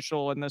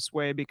beneficial in this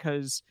way,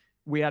 because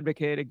we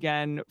advocate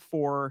again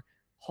for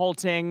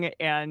halting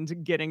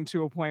and getting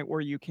to a point where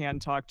you can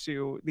talk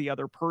to the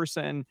other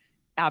person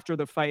after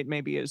the fight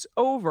maybe is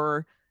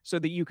over, so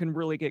that you can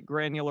really get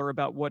granular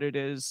about what it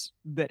is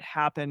that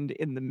happened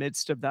in the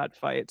midst of that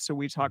fight. So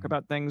we talk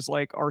about things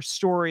like our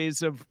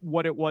stories of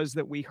what it was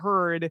that we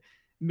heard,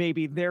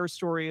 maybe their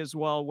story as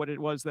well, what it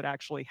was that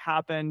actually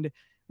happened.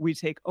 We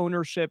take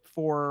ownership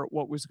for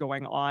what was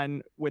going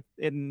on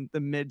within the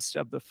midst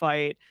of the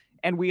fight.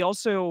 And we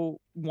also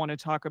want to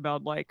talk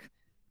about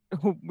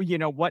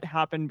what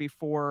happened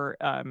before,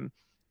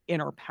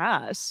 in our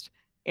past,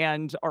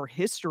 and our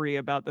history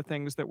about the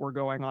things that were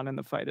going on in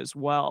the fight as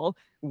well.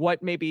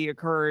 What maybe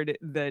occurred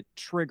that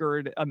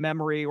triggered a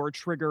memory or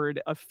triggered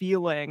a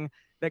feeling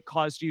that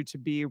caused you to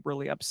be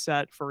really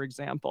upset, for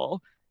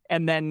example.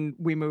 And then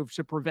we move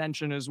to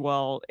prevention as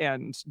well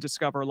and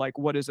discover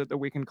what is it that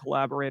we can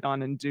collaborate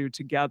on and do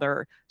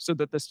together so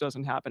that this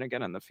doesn't happen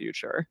again in the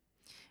future.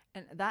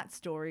 And that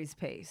stories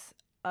piece,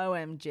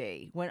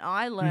 OMG, when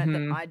I learned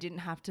that Mhm. I didn't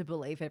have to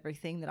believe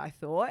everything that I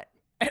thought,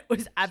 it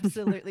was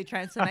absolutely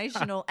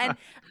transformational. And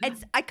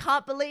I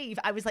can't believe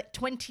I was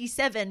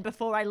 27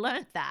 before I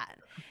learned that,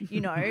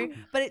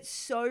 but it's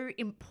so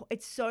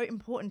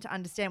important to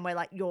understand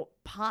where your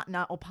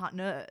partner or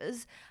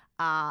partners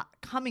are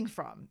coming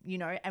from,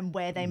 and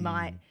where they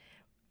might,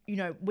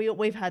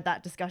 we've had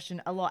that discussion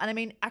a lot. And I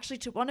mean, actually,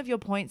 to one of your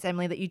points,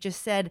 Emily, that you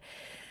just said,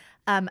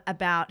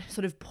 about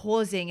sort of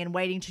pausing and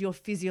waiting till you're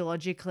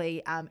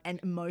physiologically and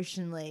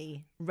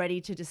emotionally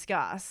ready to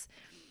discuss.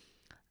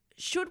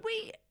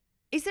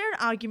 Is there an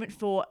argument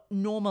for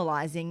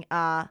normalizing,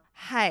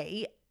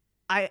 hey,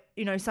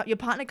 so your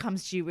partner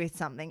comes to you with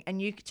something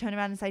and you turn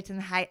around and say to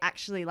them, hey,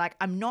 actually,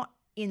 I'm not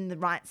in the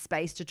right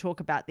space to talk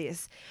about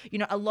this.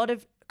 A lot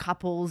of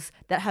couples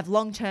that have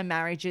long-term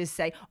marriages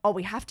say, oh,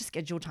 we have to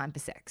schedule time for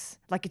sex.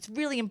 It's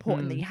really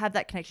important that you have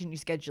that connection, you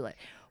schedule it.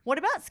 What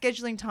about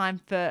scheduling time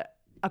for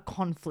a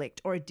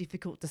conflict or a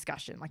difficult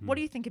discussion? What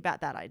do you think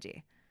about that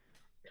idea?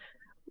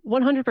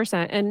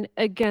 100%. And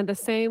again, the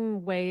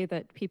same way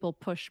that people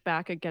push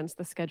back against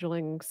the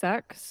scheduling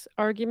sex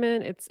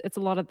argument, it's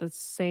a lot of the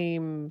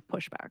same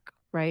pushback,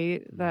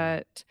 right?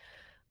 That,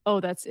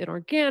 oh, that's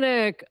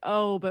inorganic.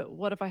 Oh, but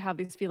what if I have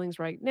these feelings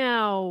right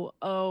now?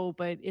 Oh,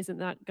 but isn't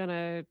that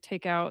gonna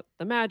take out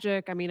the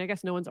magic? I mean, I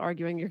guess no one's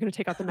arguing you're gonna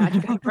take out the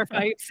magic out of our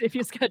fights if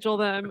you schedule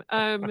them.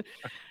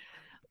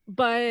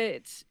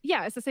 But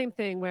yeah, it's the same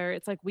thing where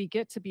it's we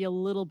get to be a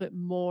little bit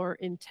more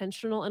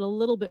intentional and a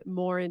little bit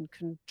more in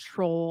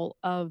control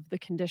of the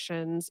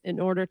conditions in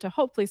order to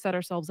hopefully set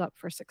ourselves up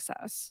for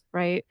success,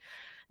 right?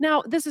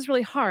 Now, this is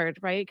really hard,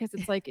 right? Because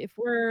it's if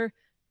we're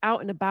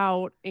out and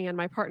about and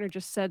my partner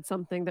just said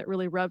something that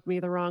really rubbed me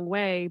the wrong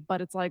way,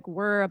 but it's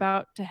we're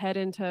about to head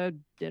into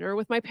dinner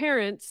with my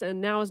parents and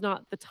now is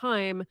not the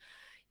time.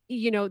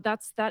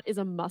 That is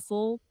a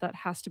muscle that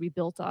has to be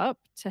built up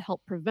to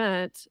help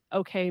prevent,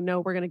 okay,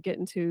 no, we're going to get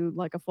into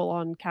a full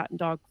on cat and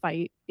dog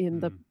fight in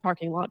the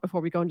parking lot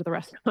before we go into the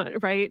restaurant,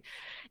 right?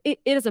 It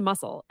is a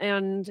muscle,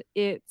 and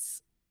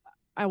it's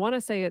I want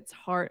to say it's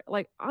hard.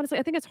 Like, honestly,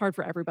 I think it's hard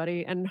for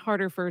everybody and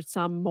harder for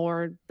some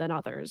more than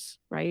others,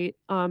 right?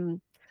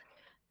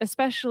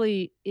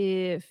 Especially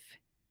if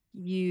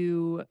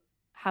you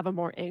have a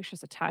more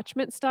anxious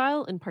attachment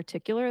style. In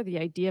particular, the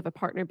idea of a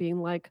partner being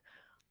like,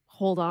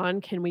 hold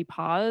on, can we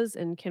pause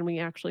and can we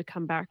actually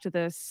come back to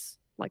this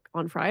like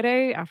on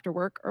Friday after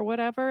work or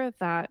whatever?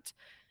 That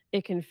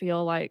it can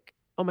feel like,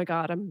 oh my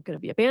God, I'm going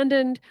to be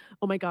abandoned.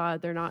 Oh my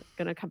God, they're not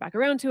going to come back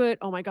around to it.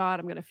 Oh my God,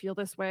 I'm going to feel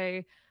this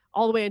way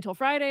all the way until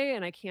Friday.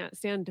 And I can't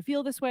stand to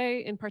feel this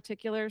way in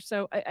particular.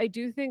 So I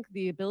do think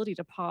the ability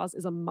to pause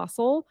is a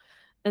muscle.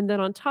 And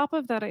then on top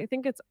of that, I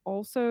think it's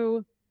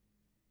also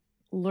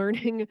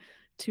learning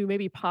to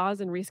maybe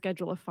pause and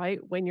reschedule a fight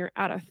when you're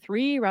at a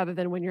 3 rather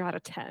than when you're at a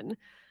 10.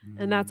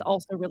 And that's Mm,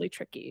 also really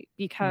tricky Mm.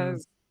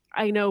 because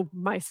I know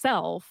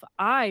myself,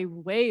 I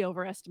way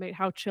overestimate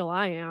how chill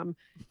I am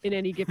in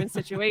any given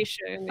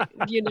situation,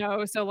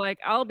 so, like,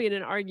 I'll be in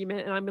an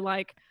argument and I'm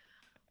like,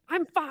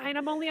 "I'm fine,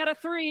 I'm only at a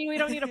 3, we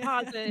don't need to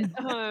pause it."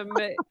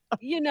 When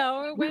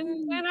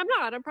I'm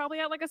not, I'm probably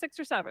at, like, a 6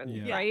 or 7,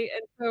 yeah, Yeah. right?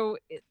 And so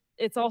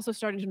it's also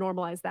starting to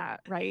normalize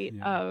that, right?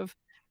 yeah. Of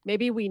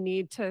maybe we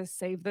need to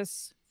save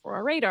this for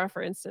our radar,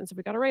 for instance, if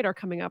we got a radar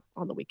coming up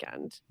on the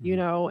weekend,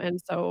 Mhm. and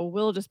so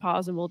we'll just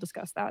pause and we'll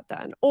discuss that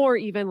then. Or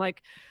even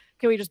like,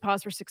 can we just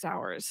pause for 6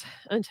 hours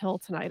until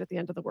tonight at the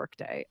end of the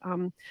workday?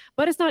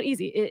 But it's not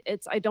easy.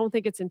 I don't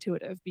think it's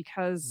intuitive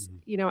because,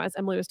 Mhm. as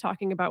Emily was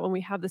talking about, when we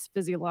have this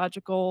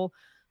physiological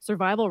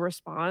survival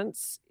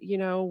response,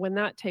 when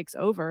that takes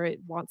over,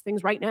 it wants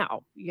things right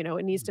now.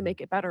 It needs to Mhm.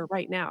 make it better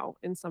right now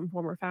in some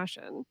form or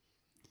fashion.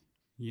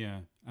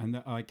 Yeah,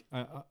 and like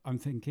I'm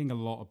thinking a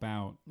lot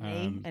about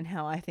Me and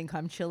how I think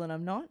I'm chill and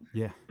I'm not.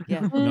 yeah.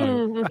 Yeah.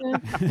 No. Mhm,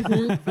 mhm,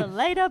 mhm. For I No,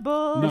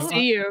 relatable.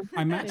 see you.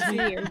 I'm I see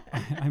actually you.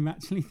 I'm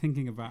actually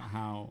thinking about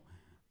how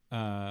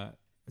uh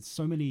on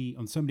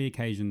so many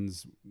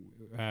occasions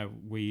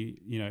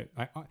we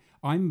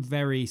I'm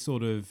very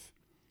sort of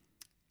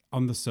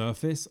on the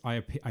surface I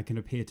can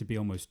appear to be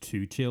almost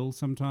too chill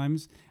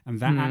sometimes,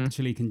 and that Mm.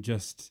 actually can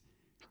just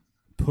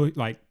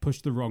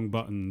push the wrong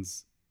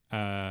buttons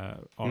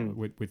Mm.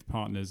 with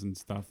partners and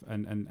stuff,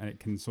 and it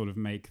can sort of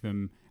make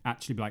them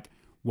actually be like,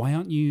 why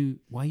are you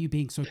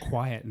being so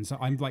quiet? And so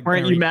I'm like Aren't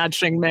you very,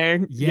 matching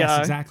me? yes, Yeah.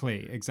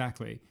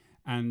 exactly.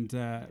 And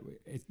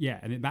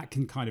that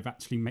can kind of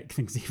actually make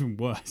things even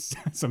worse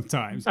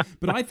sometimes.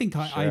 But I think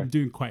I'm Sure.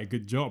 doing quite a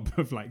good job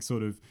of like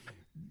sort of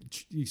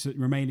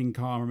remaining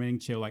calm, remaining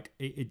chill. Like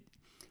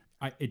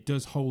it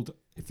does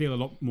feel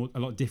a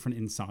lot different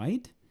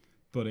inside,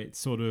 but it's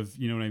sort of,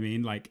 you know what I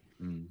mean? Like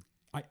Mm.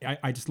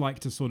 I just like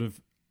to sort of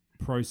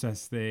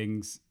process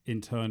things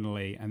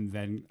internally and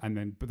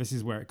then but this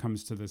is where it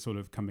comes to the sort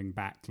of coming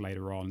back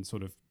later on,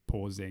 sort of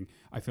pausing.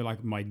 I feel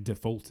like my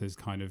default is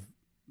kind of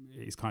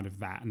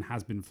that, and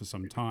has been for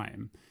some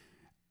time.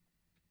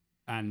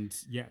 And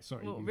yeah,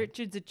 sorry. Well,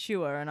 Richard's a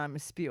chewer and I'm a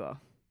spewer.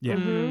 Yeah,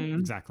 Mhm. Mm.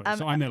 exactly.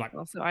 So I'm there like,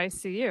 Also, I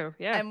see you.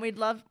 Yeah. And we'd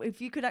love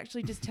if you could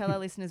actually just tell our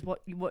listeners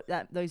what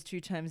those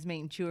two terms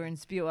mean, chewer and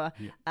spewer.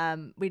 yeah.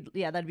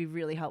 That'd be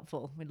really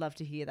helpful. We'd love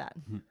to hear that.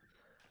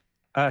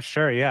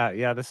 Sure.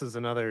 Yeah. This is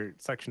another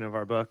section of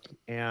our book.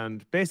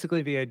 And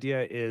basically, the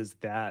idea is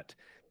that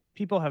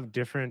people have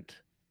different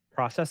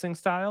processing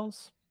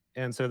styles.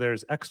 And so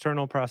there's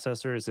external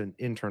processors and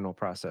internal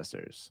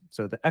processors.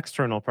 So the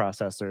external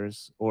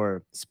processors,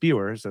 or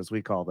spewers, as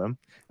we call them,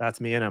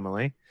 that's me and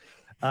Emily.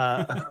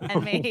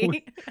 And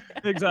me.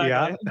 Yeah.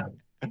 Exactly.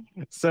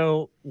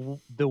 So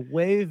the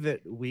way that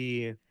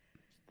we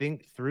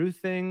think through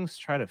things,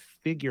 try to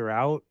figure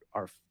out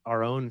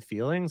our own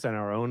feelings and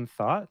our own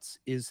thoughts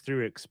is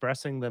through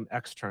expressing them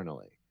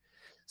externally.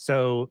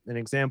 So an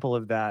example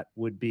of that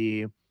would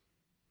be,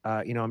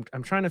 I'm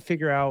trying to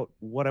figure out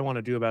what I want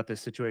to do about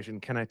this situation.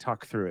 Can I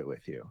talk through it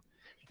with you?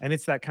 And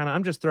it's that kind of,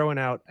 I'm just throwing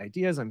out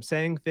ideas, I'm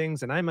saying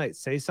things, and I might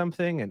say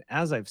something, and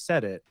as I've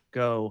said it,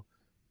 go,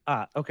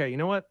 okay, you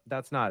know what?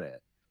 That's not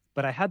it.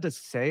 But I had to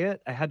say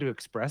it, I had to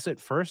express it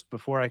first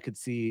before I could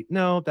see,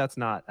 no, that's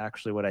not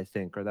actually what I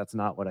think, or that's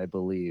not what I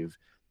believe.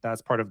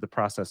 That's part of the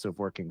process of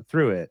working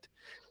through it.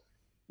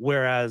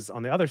 Whereas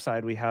on the other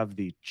side, we have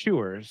the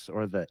chewers,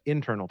 or the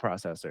internal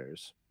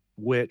processors,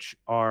 which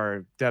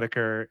are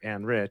Dedeker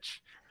and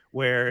Rich,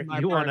 where My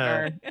you want to,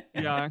 partner.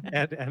 Yeah.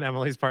 and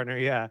Emily's partner,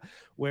 yeah,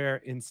 where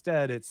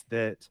instead it's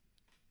that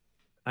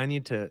I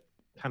need to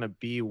kind of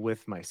be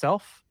with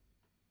myself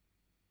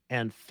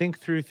and think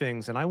through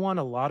things. And I want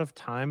a lot of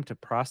time to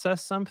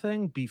process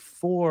something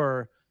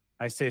before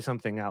I say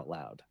something out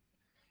loud.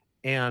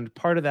 And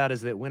part of that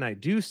is that when I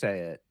do say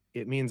it,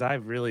 it means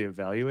I've really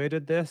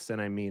evaluated this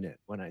and I mean it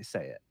when I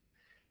say it,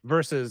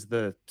 versus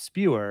the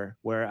spewer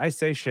where I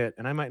say shit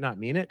and I might not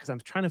mean it because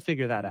I'm trying to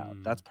figure that out.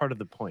 That's part of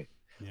the point.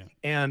 yeah.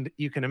 And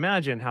you can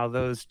imagine how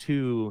those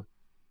two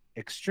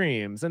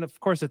extremes, and of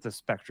course it's a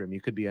spectrum,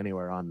 you could be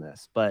anywhere on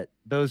this, but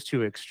those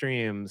two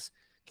extremes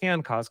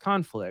can cause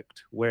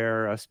conflict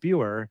where a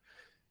spewer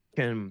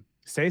can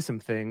say some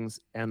things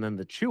and then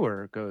the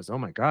chewer goes, oh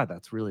my God,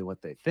 that's really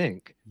what they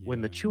think,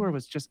 when the Yeah. chewer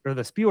was just, or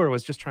the spewer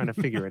was just trying to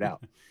figure it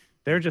out.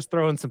 They're just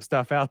throwing some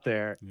stuff out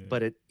there,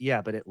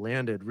 Yeah. but it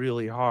landed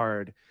really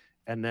hard.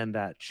 And then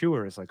that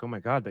chewer is like, oh my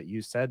God, but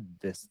you said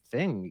this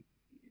thing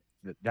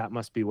that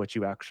must be what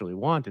you actually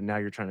want. And now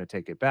you're trying to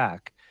take it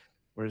back.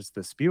 Whereas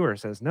the spewer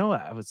says, no,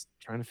 I was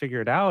trying to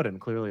figure it out. And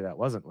clearly that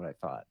wasn't what I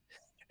thought.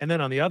 And then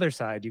on the other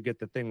side, you get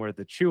the thing where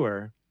the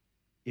chewer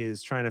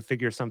is trying to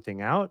figure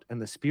something out. And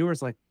the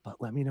spewer's like, but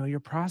let me know your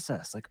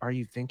process. Like, are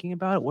you thinking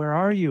about it? Where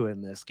are you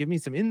in this? Give me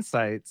some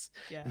insights.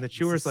 Yeah. And the This is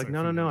chewer's like, so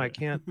no, no, no, I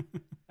familiar. can't.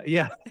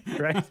 Yeah,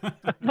 right.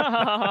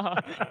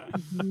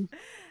 Mhm.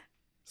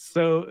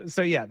 So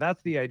yeah,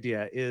 that's the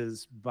idea,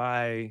 is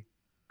by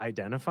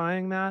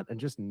identifying that and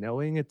just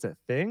knowing it's a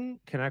thing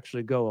can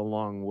actually go a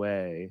long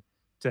way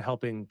to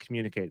helping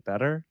communicate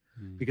better.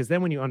 Mm. Because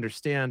then when you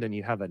understand and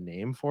you have a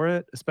name for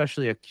it,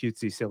 especially a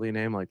cutesy silly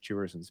name like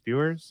chewers and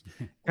spewers,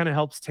 kind of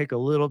helps take a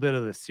little bit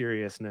of the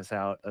seriousness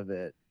out of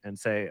it and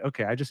say,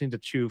 okay, I just need to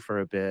chew for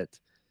a bit.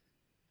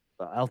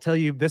 I'll tell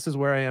you, this is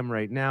where I am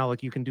right now.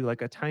 Like, you can do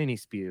like a tiny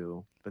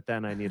spew, but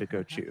then I need to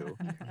go chew.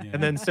 Yeah.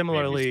 And then Baby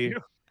similarly,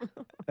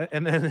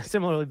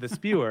 spew. the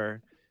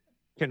spewer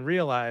can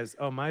realize,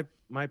 oh, my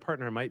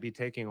partner might be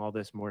taking all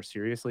this more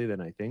seriously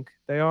than I think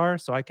they are.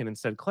 So I can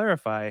instead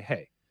clarify,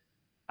 hey,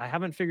 I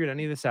haven't figured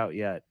any of this out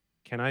yet.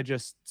 Can I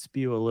just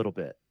spew a little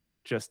bit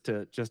just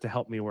to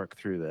help me work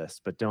through this?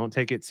 But don't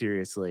take it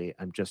seriously.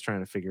 I'm just trying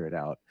to figure it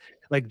out.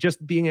 Like,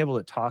 just being able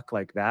to talk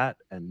like that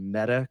and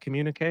meta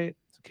communicate,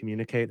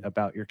 communicate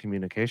about your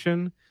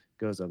communication,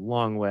 goes a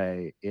long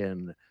way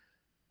in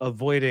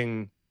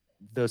avoiding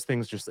those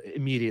things just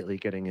immediately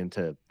getting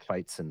into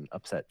fights and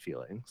upset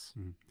feelings.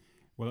 Mm.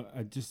 Well,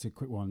 just a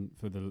quick one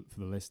for the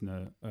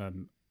listener.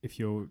 If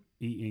you're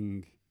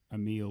eating a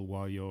meal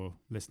while you're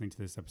listening to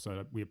this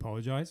episode, we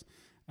apologize.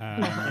 We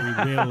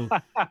will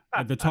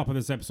at the top of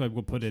this episode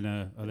we'll put in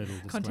a little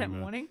Content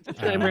disclaimer. warning.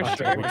 Disclaimer,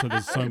 sure. So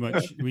there's so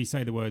much we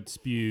say the word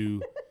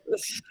spew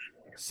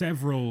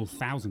several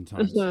thousand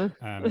times.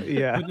 Uh-huh.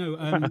 Yeah. But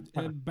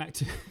no, back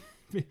to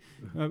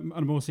on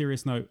a more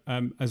serious note,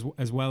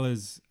 as well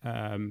as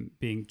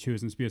being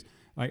chewers and spewers,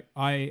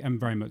 I am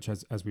very much,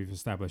 as we've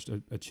established,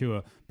 a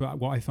chewer. But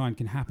what I find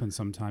can happen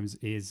sometimes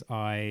is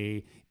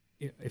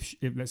if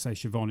let's say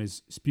Siobhan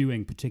is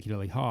spewing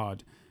particularly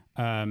hard,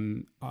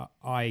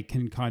 I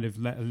can kind of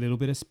let a little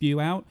bit of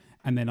spew out,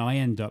 and then I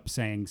end up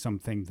saying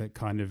something that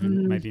kind of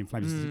maybe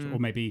inflames the situation, or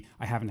maybe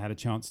I haven't had a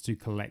chance to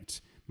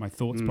collect my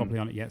thoughts properly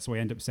on it yet, so I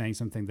end up saying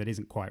something that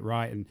isn't quite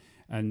right,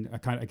 and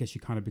I guess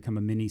you kind of become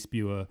a mini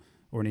spewer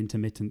or an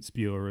intermittent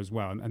spewer as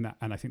well, and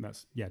I think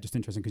that's just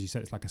interesting because you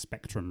said it's like a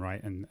spectrum,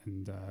 right? And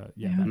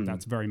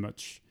that's very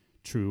much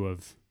true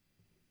of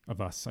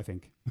us, I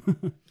think.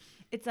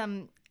 It's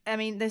I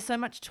mean, there's so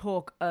much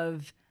talk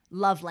of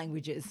love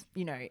languages,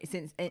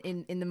 since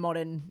in the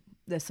modern,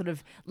 the sort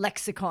of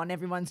lexicon,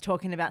 everyone's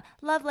talking about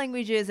love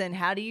languages and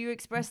how do you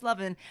express love.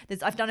 And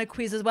I've done a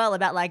quiz as well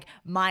about like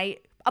my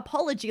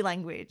apology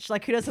language.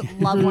 Like, who doesn't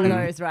love one of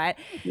those, right?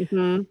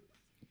 Mhm.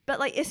 But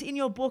like, it's in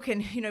your book,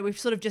 and we've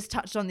sort of just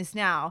touched on this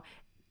now.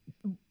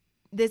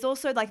 There's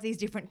also like these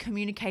different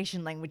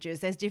communication languages.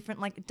 There's different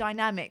like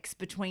dynamics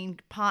between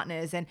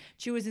partners and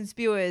chewers and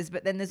spewers.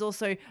 But then there's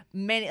also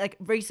many, like,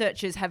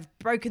 researchers have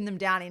broken them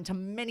down into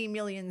many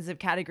millions of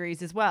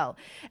categories as well.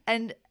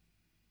 And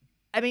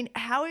I mean,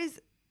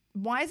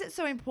 why is it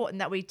so important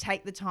that we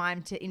take the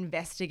time to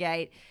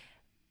investigate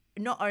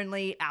not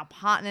only our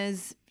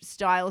partner's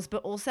styles,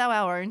 but also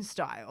our own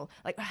style?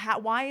 Like,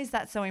 why is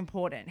that so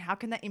important? How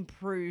can that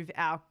improve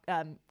our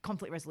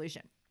conflict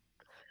resolution?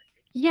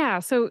 Yeah,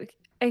 so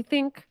I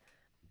think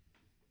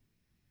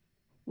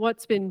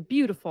what's been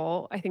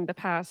beautiful, I think the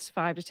past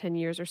 5 to 10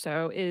 years or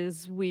so,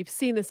 is we've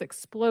seen this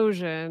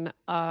explosion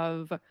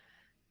of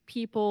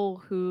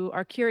people who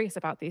are curious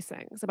about these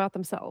things, about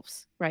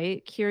themselves,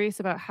 right? Curious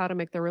about how to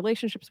make their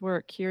relationships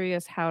work,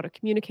 curious how to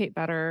communicate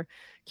better,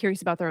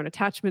 curious about their own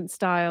attachment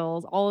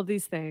styles, all of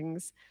these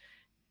things.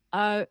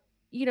 Uh,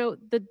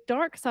 the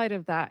dark side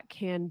of that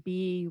can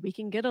be we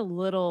can get a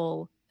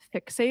little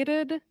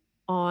fixated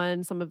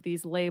on some of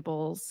these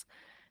labels,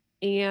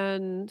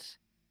 and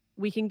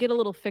we can get a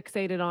little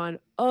fixated on,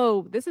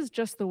 oh, this is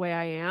just the way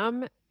I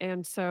am.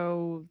 And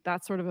so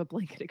that's sort of a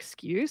blanket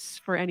excuse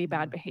for any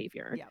bad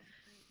behavior, Yeah.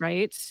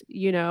 right?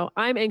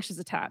 I'm anxious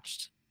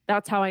attached.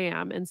 That's how I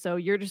am. And so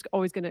you're just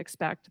always going to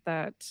expect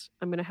that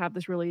I'm going to have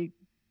this really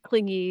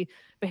clingy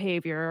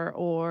behavior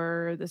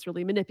or this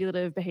really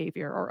manipulative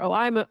behavior, or, oh,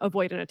 I'm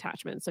avoidant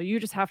attachment. So you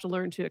just have to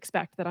learn to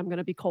expect that I'm going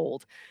to be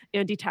cold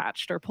and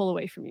detached or pull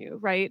away from you,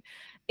 right?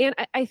 And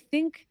I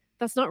think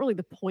that's not really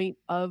the point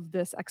of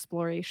this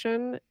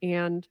exploration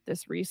and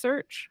this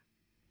research.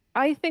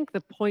 I think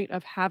the point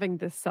of having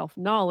this self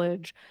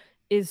knowledge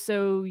is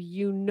so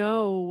you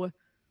know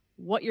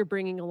what you're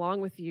bringing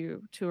along with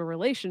you to a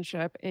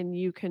relationship, and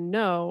you can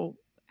know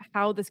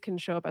how this can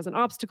show up as an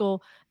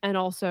obstacle and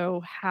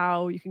also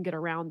how you can get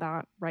around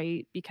that,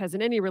 right? Because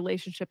in any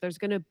relationship, there's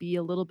going to be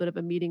a little bit of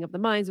a meeting of the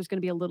minds. There's going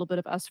to be a little bit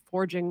of us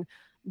forging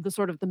the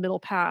sort of the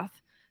middle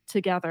path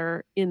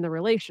together in the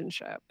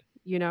relationship.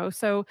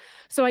 So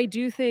I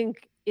do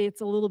think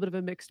it's a little bit of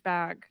a mixed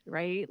bag,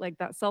 right? Like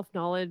that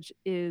self-knowledge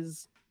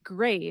is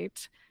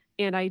great,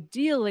 and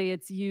ideally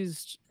it's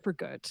used for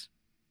good,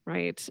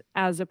 right?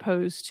 As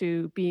opposed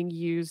to being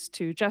used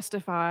to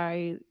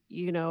justify,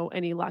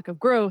 any lack of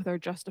growth or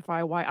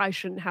justify why I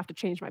shouldn't have to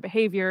change my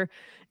behavior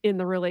in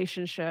the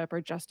relationship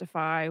or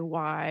justify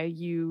why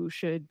you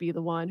should be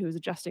the one who's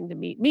adjusting to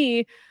meet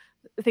me,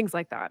 things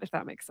like that, if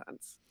that makes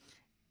sense.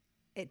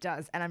 It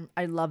does. And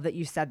I love that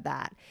you said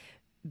that,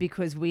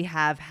 because we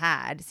have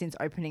had, since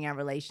opening our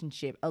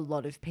relationship, a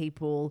lot of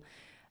people,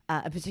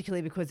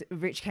 particularly because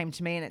Rich came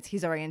to me and it's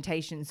his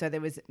orientation. So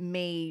there was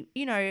me,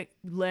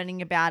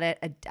 learning about it,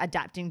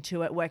 adapting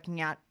to it,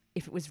 working out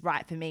if it was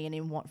right for me and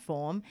in what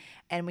form.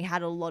 And we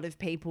had a lot of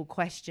people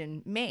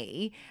question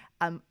me,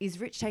 is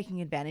Rich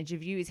taking advantage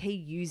of you? Is he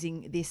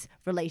using this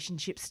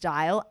relationship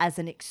style as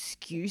an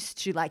excuse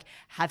to like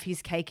have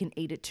his cake and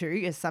eat it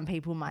too, as some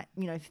people might,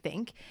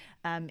 think?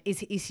 Is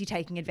he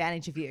taking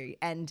advantage of you?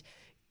 And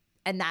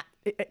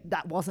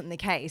that wasn't the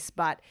case,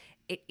 but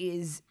it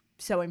is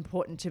so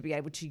important to be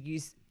able to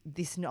use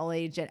this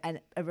knowledge and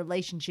a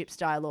relationship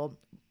style or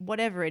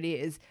whatever it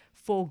is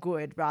for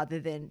good, rather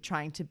than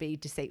trying to be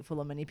deceitful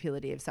or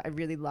manipulative. So I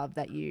really love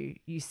that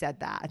you said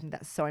that. I think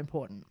that's so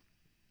important.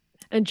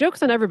 And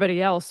jokes on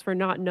everybody else for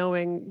not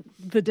knowing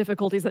the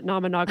difficulties that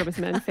non-monogamous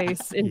men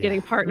face in Yeah.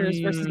 getting partners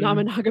versus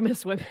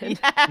non-monogamous women.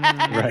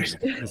 Right.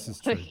 This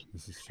is true.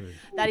 This is true.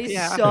 That is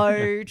Yeah.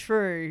 so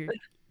true,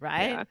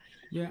 right? Yeah.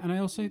 Yeah, and I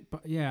also,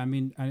 but yeah, I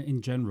mean,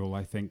 in general,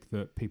 I think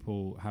that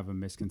people have a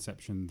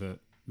misconception that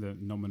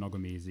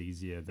non-monogamy is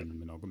easier than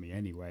monogamy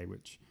anyway,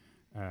 which,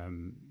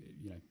 in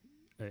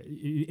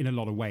a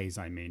lot of ways,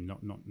 I mean,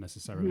 not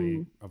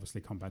necessarily,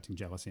 obviously combating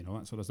jealousy and all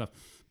that sort of stuff,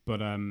 but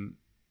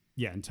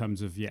yeah, in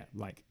terms of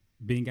like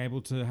being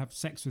able to have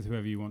sex with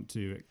whoever you want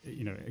to,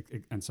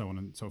 and so on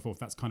and so forth.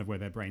 That's kind of where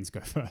their brains go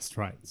first,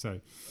 right?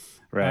 So.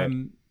 Right.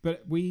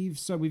 But we've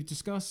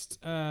discussed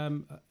a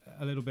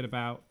little bit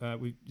about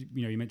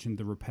you mentioned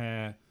the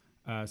repair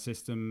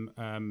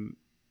system.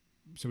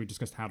 So we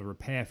discussed how to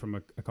repair from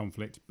a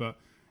conflict, but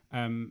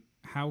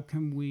how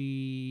can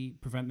we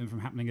prevent them from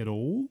happening at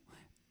all?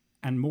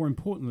 And more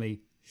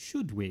importantly,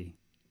 should we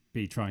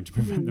be trying to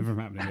prevent them from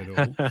happening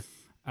at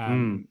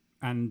all?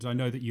 And I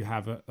know that you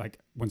have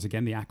once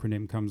again the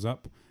acronym comes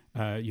up.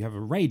 You have a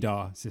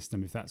radar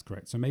system, if that's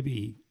correct. So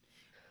maybe.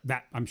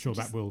 That I'm sure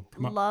that will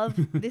come up. Love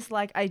this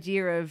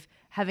idea of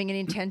having an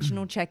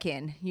intentional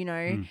check-in.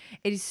 It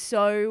is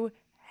so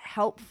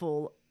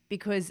helpful,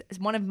 because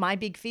one of my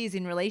big fears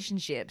in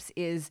relationships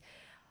is,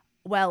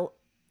 well,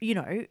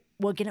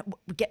 we'll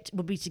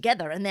be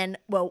together, and then,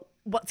 well,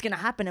 what's going to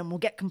happen? And we'll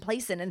get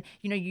complacent, and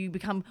you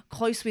become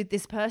close with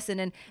this person,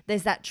 and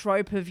there's that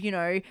trope of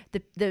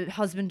the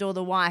husband or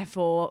the wife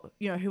or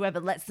whoever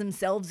lets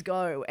themselves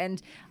go.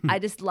 And I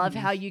just love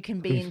how you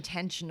can be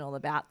intentional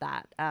about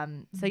that.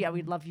 So yeah,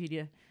 we'd love you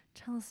to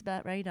tell us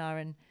about radar,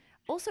 and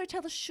also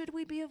tell us, should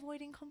we be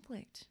avoiding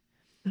conflict?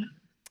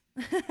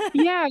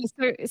 Yeah.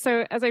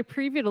 So as I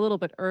previewed a little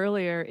bit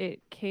earlier,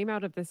 it came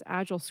out of this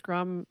Agile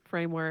Scrum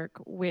framework,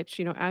 which,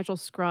 Agile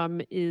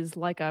Scrum is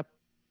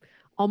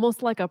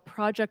almost like a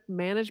project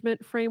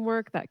management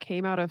framework that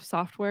came out of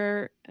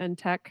software and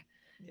tech.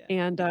 Yeah.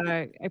 And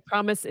I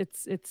promise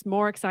it's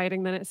more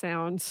exciting than it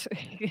sounds.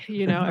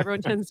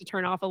 Everyone tends to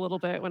turn off a little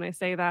bit when I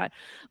say that.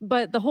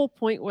 But the whole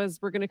point was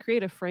we're going to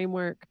create a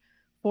framework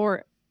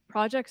for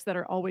projects that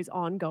are always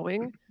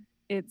ongoing.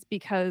 It's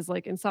because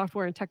like in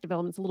software and tech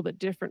development, it's a little bit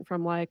different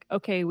from like,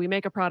 okay, we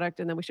make a product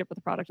and then we ship with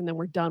the product and then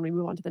we're done. We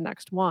move on to the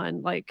next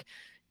one. Like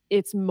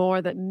it's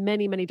more that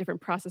many, many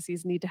different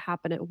processes need to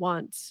happen at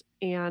once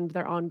and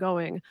they're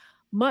ongoing,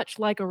 much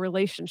like a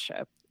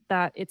relationship.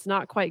 That it's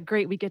not quite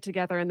great. We get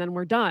together and then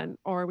we're done,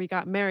 or we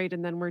got married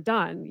and then we're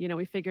done.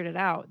 We figured it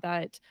out,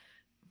 that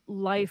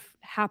life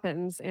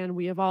happens and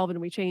we evolve and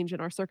we change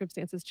and our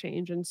circumstances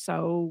change. And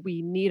so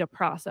we need a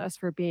process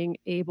for being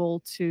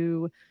able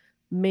to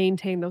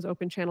maintain those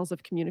open channels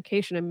of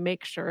communication and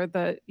make sure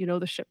that,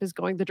 the ship is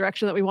going the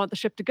direction that we want the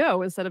ship to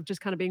go instead of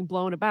just kind of being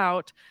blown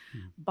about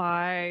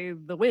by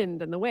the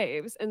wind and the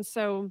waves. And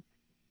so,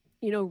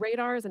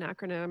 radar is an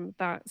acronym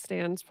that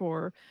stands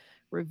for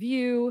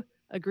review,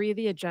 agree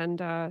the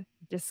agenda,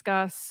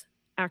 discuss,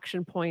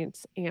 action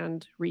points,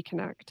 and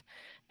reconnect.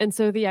 And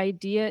so the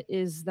idea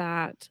is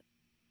that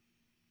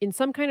in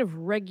some kind of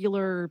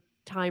regular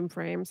time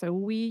frame, so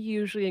we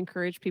usually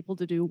encourage people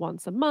to do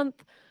once a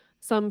month.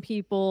 Some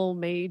people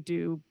may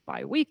do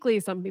biweekly,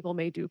 some people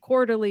may do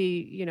quarterly,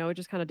 it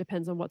just kind of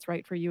depends on what's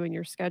right for you and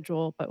your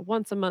schedule. But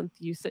once a month,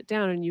 you sit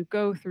down and you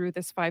go through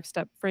this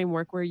 5-step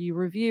framework where you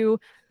review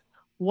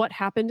what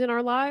happened in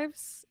our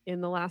lives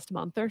in the last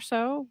month or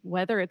so,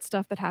 whether it's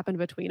stuff that happened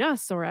between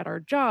us or at our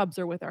jobs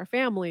or with our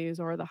families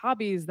or the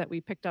hobbies that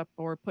we picked up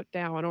or put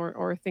down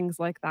or things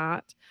like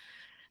that.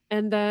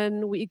 And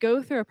then we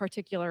go through a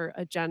particular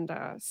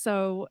agenda.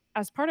 So,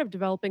 as part of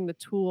developing the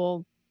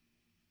tool,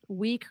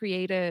 we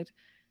created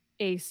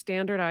a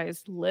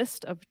standardized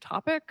list of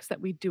topics that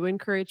we do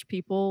encourage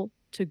people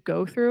to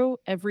go through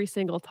every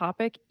single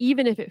topic,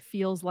 even if it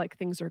feels like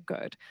things are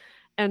good.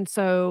 And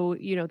so,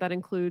 that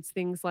includes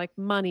things like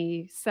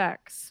money,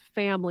 sex,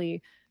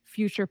 family,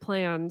 future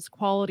plans,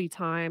 quality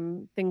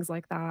time, things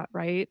like that,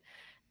 right?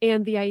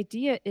 And the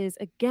idea is,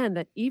 again,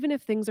 that even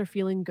if things are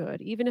feeling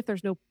good, even if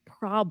there's no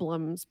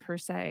problems per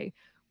se,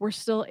 we're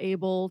still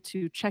able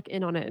to check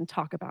in on it and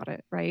talk about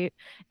it, right?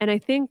 And I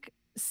think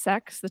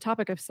the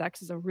topic of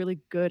sex is a really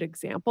good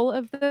example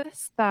of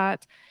this,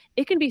 that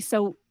it can be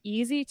so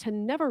easy to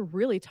never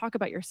really talk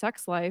about your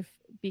sex life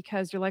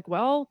because you're like,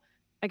 well,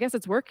 I guess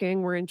it's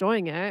working, we're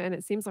enjoying it, and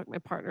it seems like my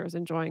partner is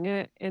enjoying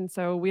it, and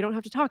so we don't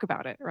have to talk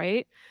about it,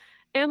 right?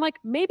 And, like,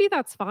 maybe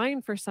that's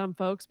fine for some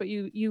folks, but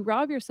you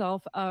rob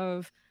yourself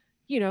of,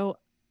 you know,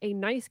 a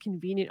nice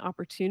convenient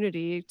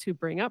opportunity to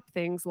bring up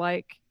things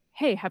like,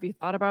 "Hey, have you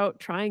thought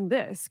about trying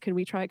this? Can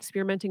we try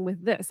experimenting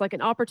with this?" Like,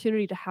 an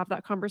opportunity to have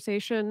that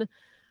conversation,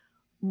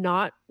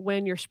 not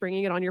when you're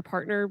springing it on your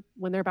partner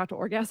when they're about to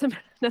orgasm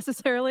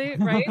necessarily,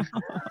 right?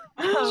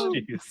 Um,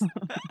 Jeez.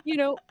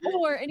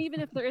 or and even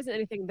if there isn't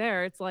anything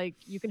there, it's like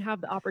you can have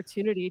the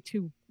opportunity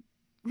to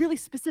really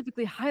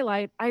specifically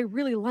highlight, "I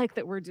really like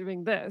that we're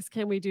doing this.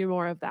 Can we do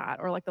more of that?"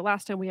 Or like, "The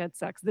last time we had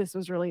sex, this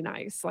was really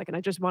nice." Like, and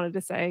I just wanted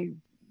to say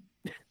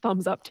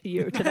thumbs up to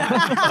you to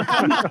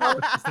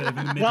that. Instead of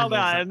in the Well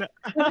middle of done.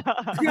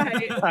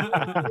 Right.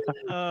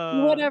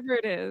 Uh, Whatever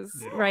it is,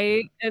 Yeah.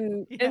 right?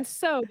 And Yeah. and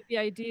so the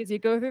idea is you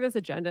go through this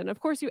agenda, and of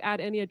course you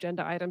add any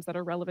agenda items that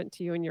are relevant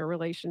to you in your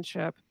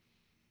relationship.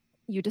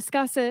 You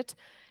discuss it.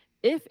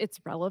 If it's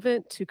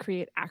relevant to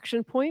create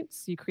action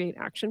points, you create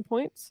action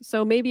points.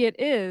 So maybe it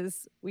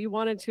is, we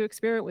wanted to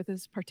experiment with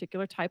this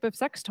particular type of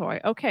sex toy.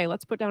 Okay,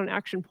 let's put down an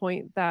action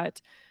point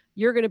that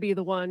you're going to be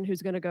the one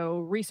who's going to go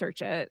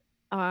research it.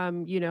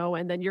 And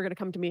then you're going to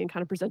come to me and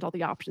kind of present all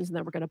the options, and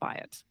then we're going to buy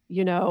it,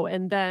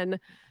 and then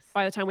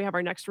by the time we have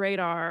our next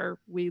radar,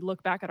 we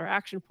look back at our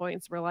action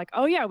points. We're like,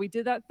 oh, yeah, we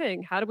did that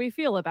thing. How do we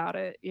feel about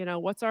it?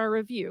 What's our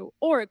review?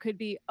 Or it could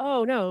be,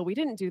 oh, no, we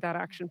didn't do that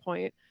action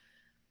point.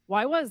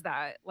 Why was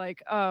that?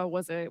 Like,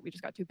 was it we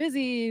just got too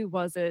busy?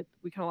 Was it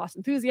we kind of lost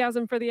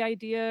enthusiasm for the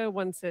idea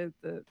once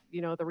the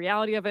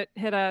reality of it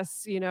hit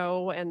us,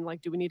 and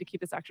like, do we need to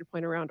keep this action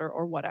point around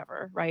or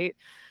whatever, right?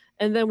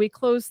 And then we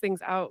close things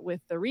out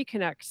with the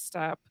reconnect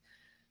step.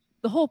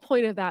 The whole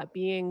point of that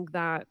being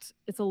that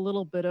it's a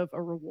little bit of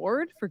a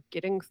reward for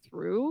getting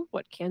through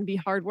what can be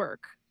hard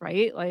work,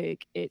 right?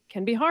 Like, it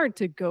can be hard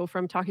to go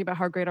from talking about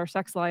how great our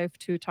sex life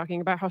to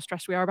talking about how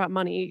stressed we are about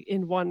money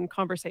in one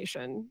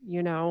conversation.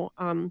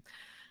 And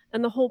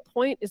the whole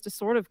point is to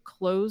sort of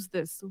close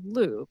this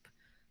loop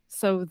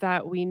so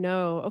that we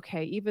know,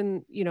 okay,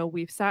 even,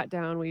 we've sat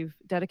down, we've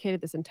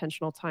dedicated this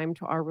intentional time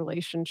to our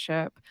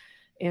relationship.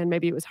 And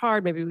maybe it was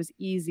hard, maybe it was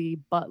easy,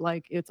 but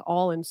like it's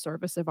all in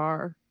service of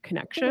our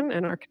connection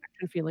and our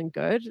connection feeling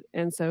good.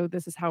 And so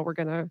this is how we're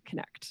going to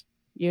connect.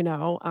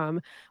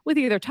 With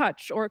either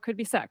touch, or it could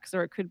be sex,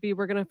 or it could be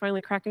we're going to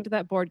finally crack into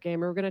that board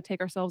game, or we're going to take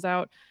ourselves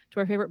out to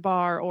our favorite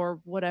bar, or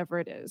whatever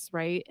it is,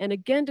 right? And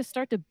again, to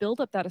start to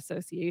build up that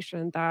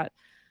association that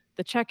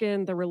the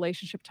check-in, the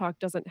relationship talk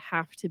doesn't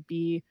have to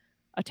be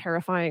a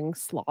terrifying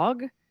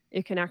slog.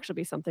 It can actually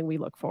be something we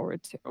look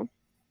forward to.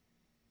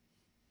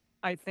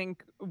 I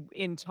think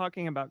in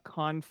talking about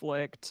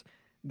conflict,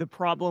 the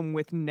problem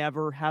with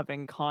never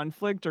having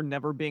conflict or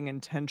never being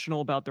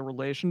intentional about the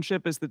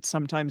relationship is that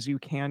sometimes you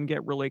can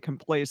get really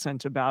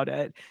complacent about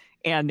it.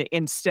 And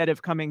instead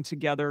of coming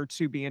together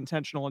to be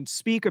intentional and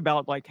speak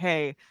about, like,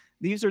 hey,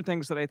 these are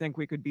things that I think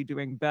we could be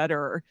doing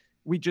better,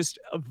 we just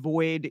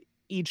avoid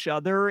each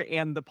other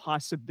and the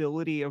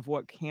possibility of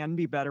what can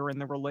be better in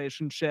the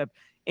relationship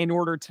in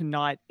order to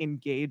not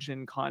engage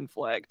in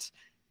conflict.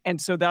 And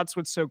so that's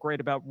what's so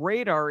great about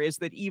radar is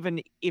that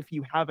even if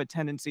you have a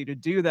tendency to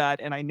do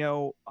that, and I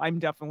know I'm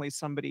definitely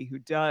somebody who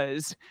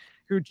does,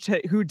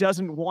 who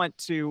doesn't want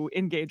to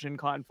engage in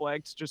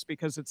conflict just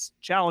because it's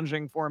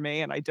challenging for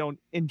me and I don't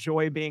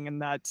enjoy being in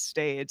that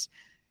state.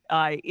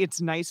 It's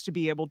nice to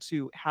be able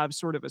to have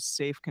sort of a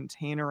safe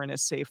container and a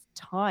safe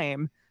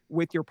time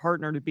with your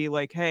partner to be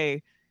like,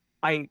 hey,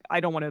 I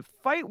don't want to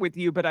fight with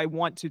you, but I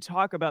want to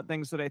talk about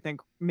things that I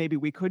think maybe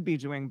we could be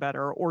doing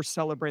better or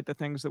celebrate the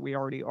things that we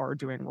already are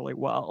doing really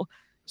well.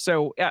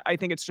 So I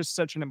think it's just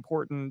such an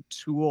important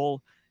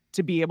tool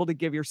to be able to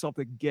give yourself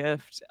the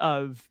gift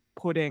of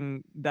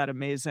putting that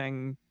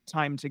amazing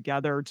time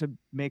together to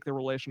make the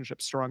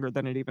relationship stronger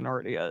than it even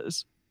already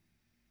is.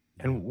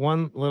 And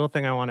one little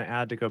thing I want to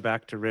add to go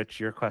back to Rich,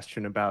 your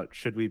question about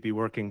should we be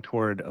working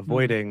toward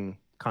avoiding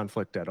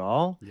conflict at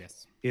all,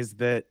 Yes. is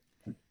that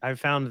I've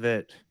found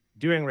that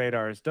doing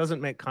radars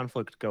doesn't make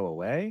conflict go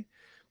away,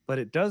 but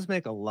it does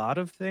make a lot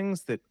of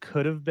things that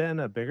could have been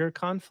a bigger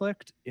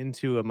conflict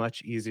into a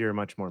much easier,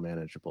 much more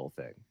manageable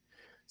thing.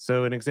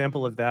 So an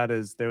example of that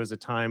is there was a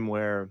time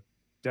where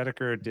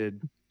Dedeker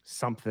did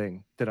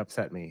something that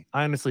upset me.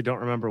 I honestly don't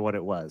remember what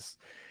it was.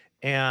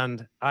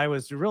 And I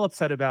was real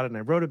upset about it. And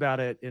I wrote about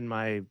it in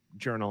my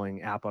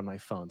journaling app on my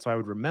phone. So I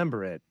would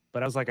remember it.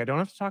 But I was like, I don't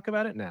have to talk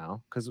about it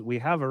now because we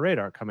have a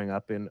radar coming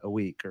up in a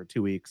week or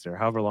 2 weeks or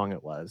however long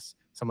it was.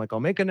 So I'm like, I'll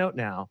make a note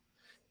now.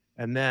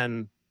 And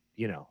then,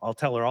 I'll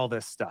tell her all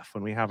this stuff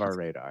when we have our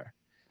radar.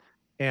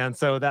 And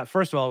so that,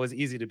 first of all, was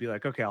easy to be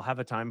like, okay, I'll have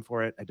a time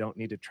for it. I don't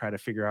need to try to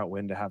figure out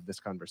when to have this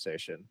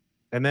conversation.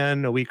 And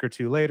then a week or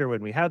two later,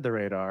 when we had the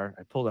radar,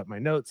 I pulled up my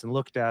notes and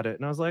looked at it,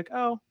 and I was like,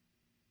 oh,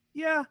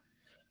 yeah,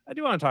 I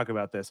do want to talk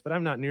about this, but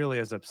I'm not nearly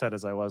as upset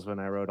as I was when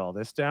I wrote all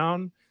this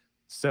down.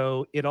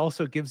 So it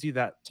also gives you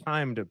that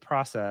time to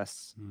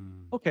process,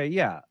 okay,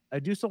 yeah, I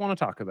do still want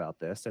to talk about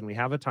this, and we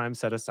have a time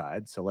set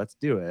aside, so let's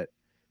do it.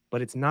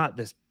 But it's not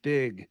this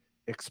big,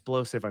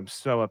 explosive, I'm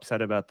so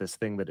upset about this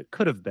thing that it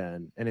could have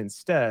been. And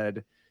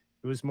instead,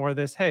 it was more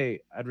this,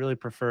 hey, I'd really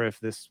prefer if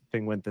this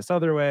thing went this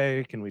other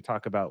way. Can we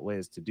talk about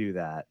ways to do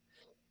that?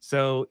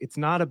 So it's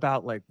not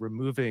about like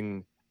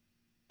removing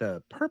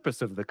the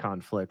purpose of the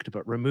conflict,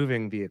 but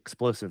removing the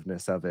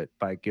explosiveness of it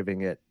by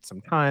giving it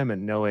some time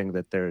and knowing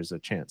that there's a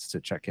chance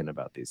to check in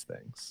about these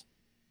things.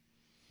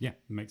 Yeah,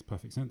 it makes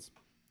perfect sense.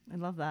 I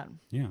love that.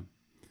 Yeah.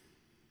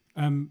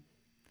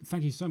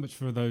 Thank you so much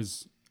for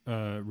those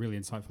really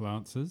insightful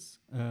answers.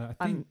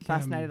 I'm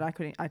fascinated.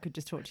 I could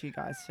just talk to you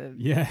guys for.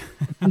 Yeah.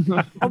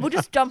 Or we'll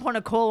just jump on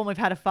a call when we've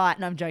had a fight.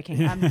 And I'm joking.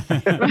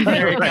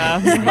 There you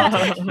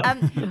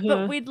go.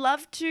 But we'd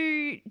love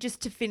to,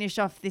 just to finish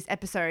off this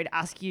episode,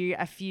 ask you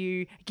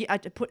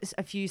put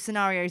a few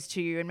scenarios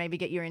to you and maybe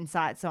get your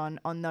insights on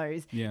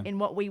those in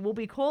what we will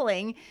be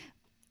calling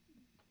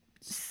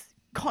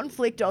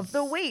conflict of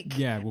the week.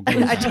 Yeah, we'll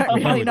I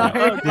don't really know. We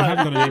haven't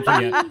got a name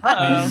for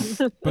it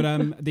yet.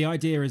 But the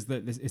idea is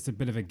that it's a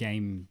bit of a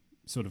game,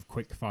 sort of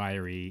quick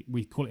fiery.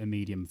 We call it a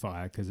medium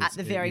fire because it's At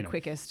the very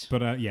quickest.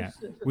 But yeah,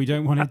 we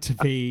don't want it to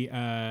be.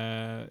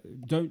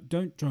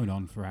 Don't drone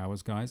on for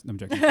hours, guys. No, I'm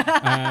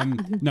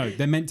joking. No,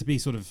 they're meant to be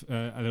sort of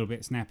a little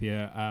bit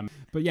snappier.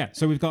 But yeah,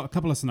 so we've got a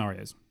couple of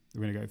scenarios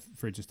we're going to go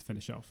through just to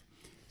finish off.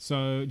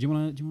 So do you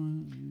want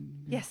to?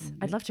 Yes,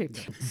 I'd love to.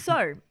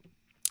 So,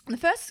 the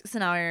first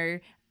scenario,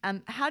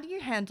 how do you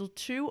handle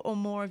two or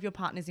more of your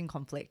partners in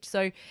conflict?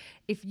 So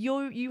if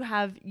you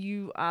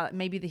are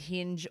maybe the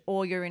hinge,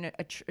 or you're in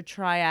a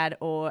triad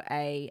or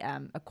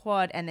a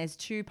quad, and there's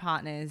two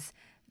partners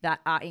that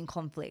are in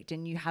conflict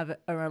and you have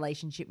a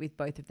relationship with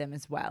both of them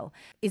as well,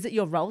 is it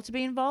your role to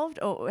be involved,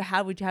 or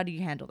how do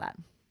you handle that?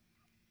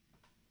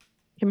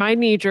 My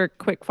knee-jerk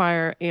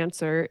quick-fire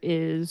answer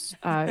is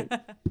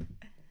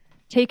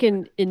take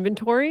an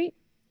inventory.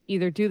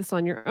 Either do this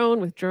on your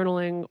own with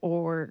journaling,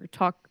 or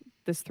talk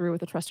this through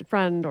with a trusted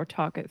friend, or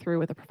talk it through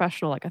with a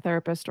professional like a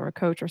therapist or a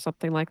coach or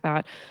something like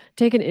that.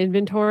 Take an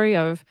inventory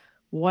of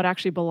what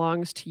actually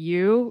belongs to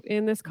you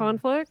in this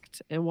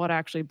conflict and what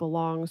actually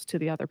belongs to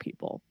the other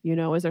people.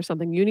 Is there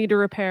something you need to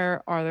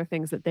repair? Are there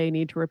things that they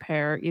need to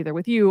repair either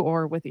with you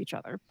or with each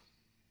other?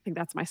 I think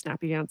that's my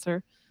snappy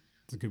answer.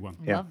 It's a good one.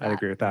 Yeah, I'd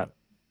agree with that.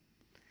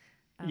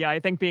 Yeah,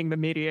 I think being the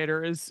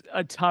mediator is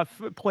a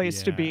tough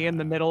place to be in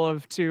the middle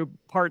of two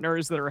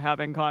partners that are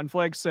having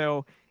conflict.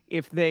 So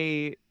if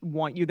they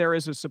want you there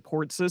as a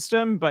support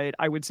system, but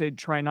I would say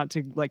try not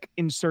to like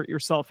insert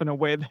yourself in a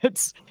way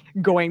that's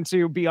going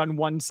to be on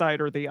one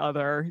side or the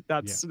other.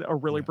 That's a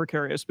really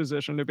precarious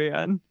position to be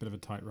in. Bit of a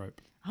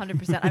tightrope.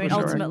 100%. I mean,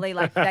 ultimately,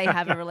 like, they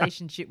have a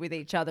relationship with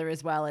each other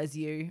as well as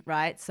you,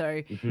 right?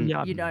 So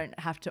you don't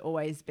have to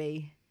always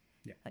be.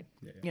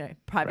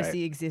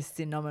 Privacy exists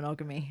in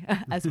non-monogamy,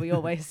 as we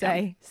always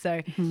say. So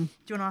do you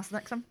want to ask the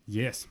next one?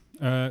 Yes.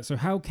 So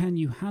how can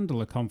you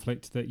handle a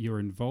conflict that you're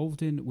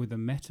involved in with a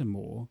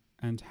metamor,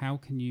 and how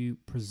can you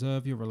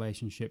preserve your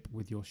relationship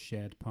with your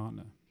shared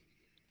partner?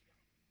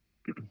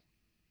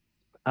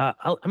 I'm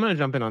going to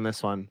jump in on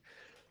this one.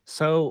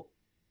 So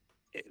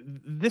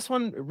this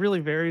one really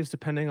varies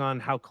depending on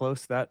how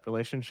close that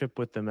relationship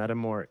with the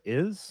metamor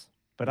is.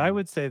 But I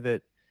would say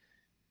that,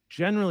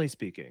 generally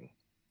speaking,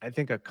 I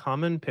think a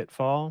common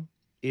pitfall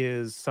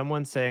is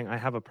someone saying, I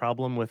have a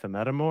problem with a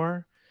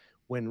metamor,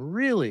 when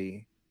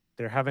really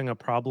they're having a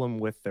problem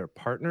with their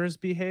partner's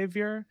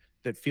behavior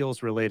that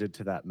feels related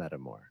to that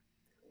metamor.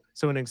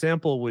 So an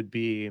example would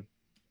be,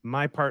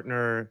 my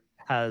partner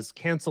has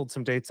canceled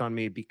some dates on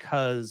me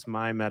because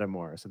my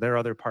metamor, so their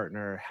other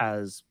partner,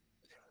 has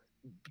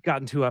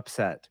gotten too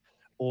upset,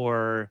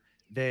 or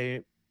they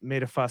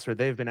made a fuss, or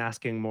they've been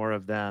asking more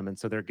of them, and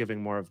so they're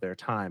giving more of their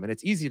time. And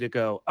it's easy to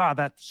go,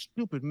 that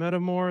stupid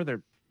metamor,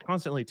 they're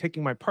constantly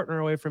taking my partner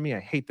away from me. I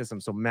hate this.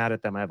 I'm so mad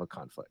at them. I have a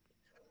conflict.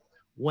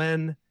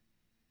 When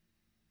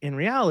in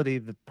reality,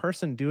 the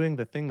person doing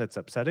the thing that's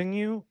upsetting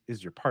you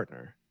is your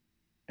partner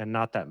and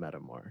not that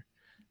metamor.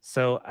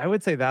 So I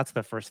would say that's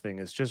the first thing,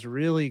 is just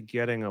really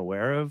getting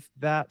aware of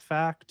that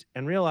fact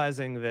and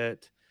realizing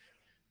that,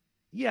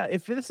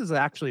 if this is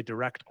actually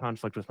direct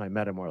conflict with my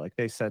metamor, like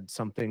they said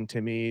something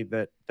to me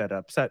that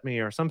upset me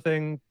or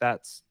something,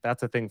 that's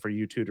a thing for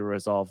you two to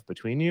resolve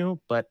between you.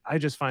 But I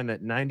just find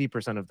that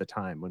 90% of the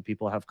time when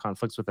people have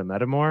conflicts with a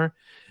metamor,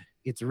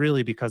 it's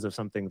really because of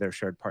something their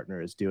shared partner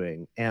is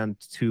doing. And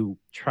to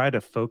try to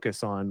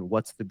focus on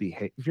what's the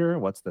behavior,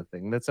 what's the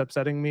thing that's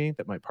upsetting me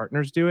that my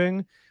partner's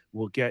doing,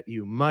 will get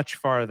you much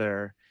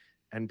farther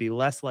and be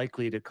less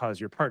likely to cause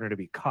your partner to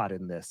be caught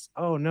in this.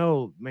 Oh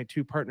no, my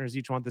two partners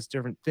each want this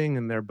different thing,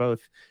 and they're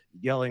both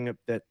yelling at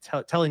that,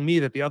 telling me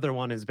that the other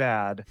one is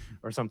bad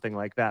or something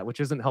like that, which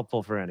isn't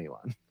helpful for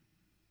anyone.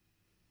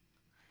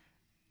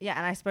 Yeah,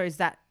 and I suppose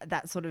that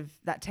sort of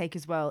that take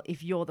as well.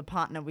 If you're the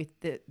partner with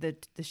the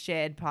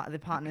shared part, the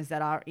partners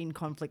that are in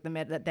conflict,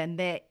 then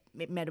they're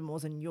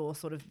metamors and you're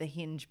sort of the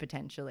hinge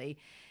potentially.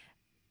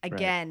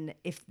 Again,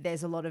 if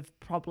there's a lot of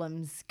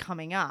problems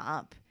coming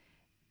up,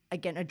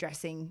 again,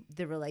 addressing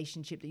the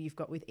relationship that you've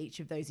got with each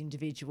of those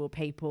individual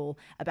people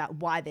about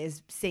why there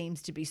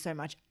seems to be so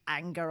much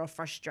anger or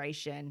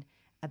frustration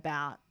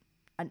about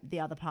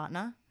the other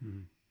partner,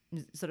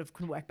 sort of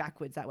can work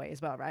backwards that way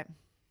as well, right?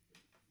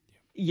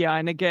 Yeah,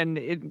 and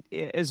again,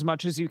 as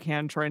much as you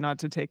can, try not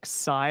to take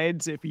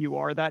sides if you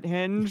are that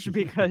hinge,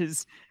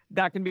 because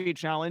that can be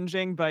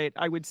challenging. But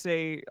I would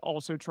say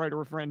also try to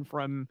refrain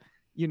from,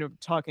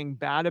 talking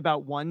bad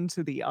about one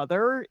to the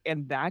other.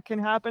 And that can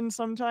happen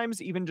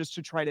sometimes, even just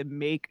to try to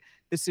make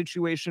the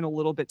situation a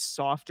little bit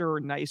softer or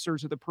nicer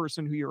to the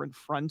person who you're in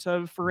front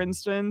of, for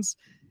instance.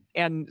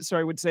 And so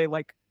I would say,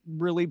 like,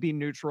 really be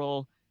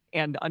neutral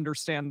and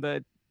understand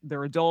that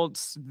they're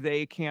adults.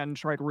 They can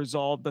try to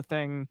resolve the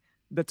thing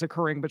that's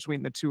occurring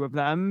between the two of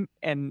them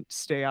and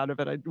stay out of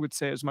it, I would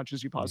say, as much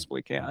as you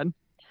possibly can.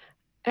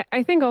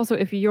 I think also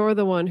if you're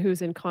the one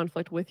who's in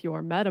conflict with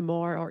your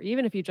metamor, or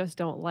even if you just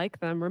don't like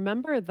them,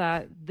 remember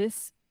that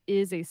this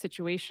is a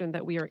situation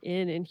that we are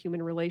in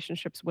human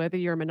relationships, whether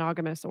you're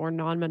monogamous or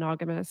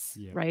non-monogamous,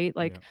 Yeah. right?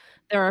 Like Yeah.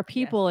 there are Yes.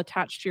 people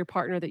attached to your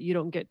partner that you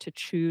don't get to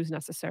choose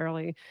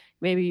necessarily.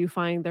 Maybe you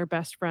find their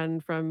best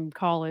friend from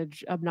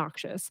college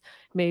obnoxious.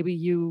 Maybe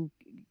you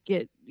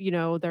get,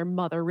 their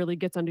mother really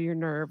gets under your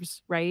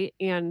nerves, right?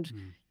 And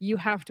you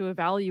have to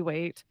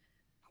evaluate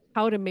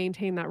how to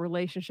maintain that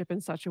relationship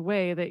in such a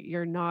way that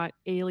you're not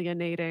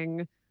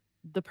alienating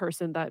the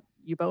person that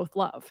you both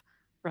love,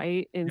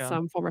 right? In Yeah.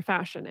 some form or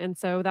fashion. And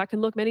so that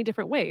can look many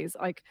different ways.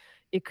 Like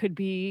it could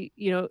be,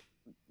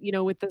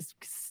 with this,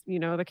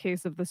 the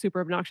case of the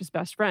super obnoxious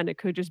best friend, it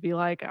could just be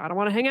like, I don't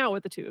want to hang out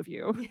with the two of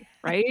you,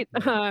 right?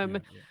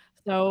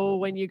 So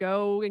when you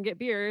go and get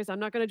beers, I'm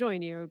not going to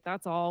join you.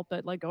 That's all.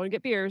 But like go and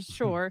get beers,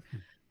 sure.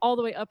 All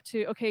the way up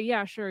to, okay,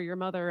 yeah, sure, your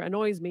mother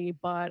annoys me,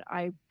 but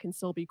I can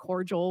still be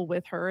cordial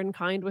with her and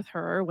kind with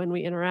her when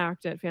we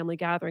interact at family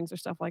gatherings or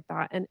stuff like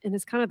that. And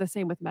it's kind of the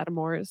same with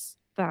metamors,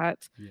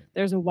 that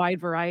there's a wide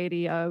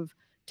variety of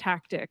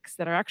tactics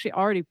that are actually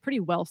already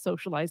pretty well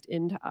socialized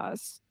into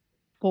us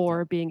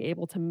for being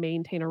able to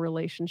maintain a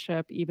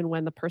relationship, even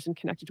when the person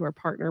connected to our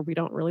partner we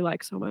don't really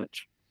like so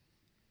much.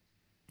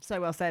 So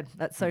well said.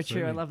 That's so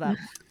true. I love that.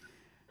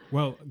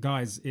 Well,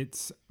 guys,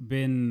 it's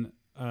been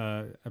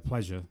a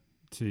pleasure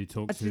to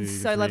talk It's to been the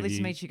so three lovely of to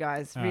you. meet you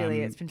guys.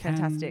 Really, it's been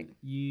fantastic. Can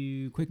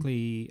you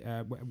quickly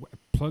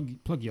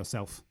plug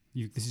yourself?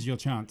 This is your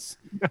chance.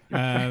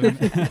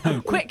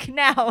 Quick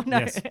now. No.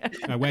 Yes.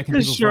 Where can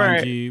people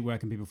find you? Where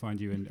can people find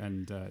you?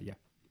 And yeah.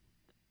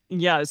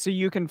 Yeah, so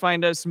you can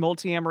find us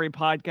Multiamory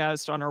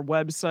Podcast on our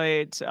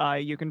website.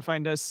 You can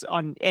find us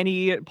on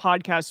any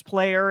podcast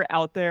player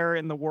out there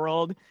in the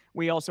world.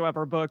 We also have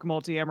our book,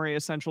 Multiamory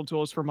Essential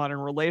Tools for Modern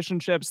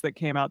Relationships, that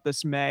came out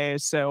this May.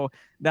 So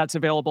that's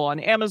available on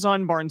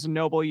Amazon, Barnes &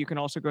 Noble. You can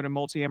also go to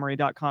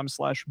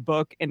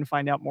multiamory.com/book and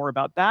find out more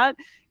about that.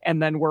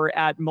 And then we're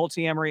at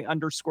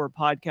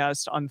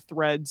Multiamory_podcast on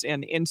Threads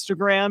and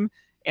Instagram,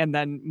 and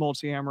then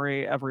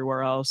Multiamory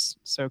everywhere else.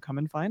 So come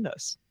and find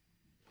us.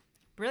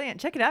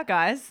 Brilliant. Check it out,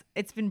 guys.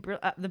 It's been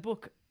the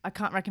book. I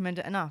can't recommend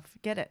it enough.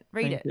 Get it.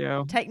 Read Thank it.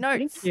 you. Take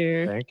notes. Thank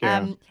you. Thank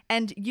you.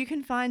 And you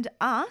can find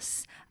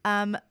us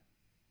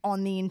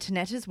on the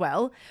internet as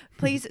well.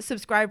 Please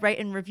subscribe, rate,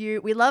 and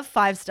review. We love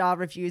 5-star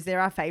reviews.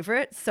 They're our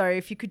favorites. So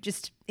if you could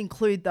just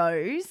include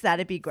those,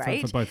 that'd be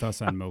great. For both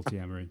us and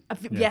Multiamory.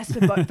 Yes,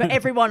 for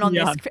everyone on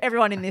this, for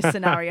everyone in this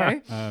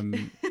scenario.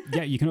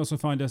 You can also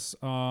find us.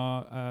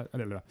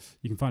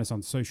 You can find us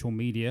on social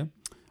media.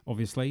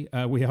 Obviously,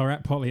 we are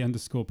at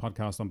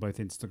Poly_podcast on both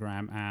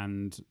Instagram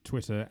and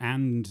Twitter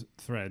and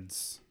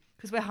Threads.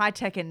 Because we're high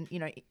tech and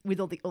with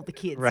all the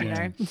kids,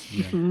 Right.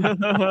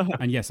 Yeah.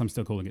 And yes, I'm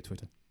still calling it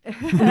Twitter.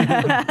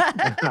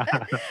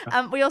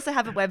 We also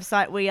have a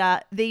website. We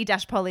are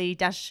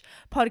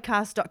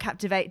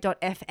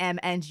the-poly-podcast.captivate.fm,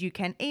 and you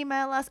can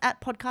email us at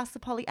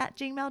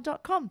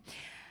podcastthepoly@gmail.com.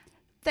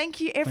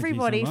 Thank you,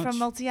 everybody so from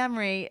much.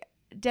 Multiamory.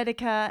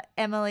 Dedica,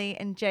 Emily,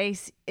 and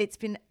Jace, it's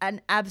been an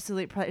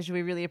absolute pleasure.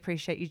 We really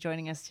appreciate you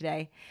joining us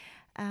today.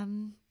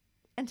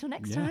 Until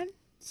next time.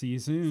 See you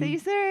soon. See you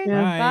soon.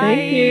 Bye.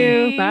 Thank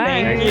you.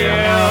 Bye.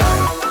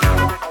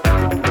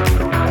 Thank you.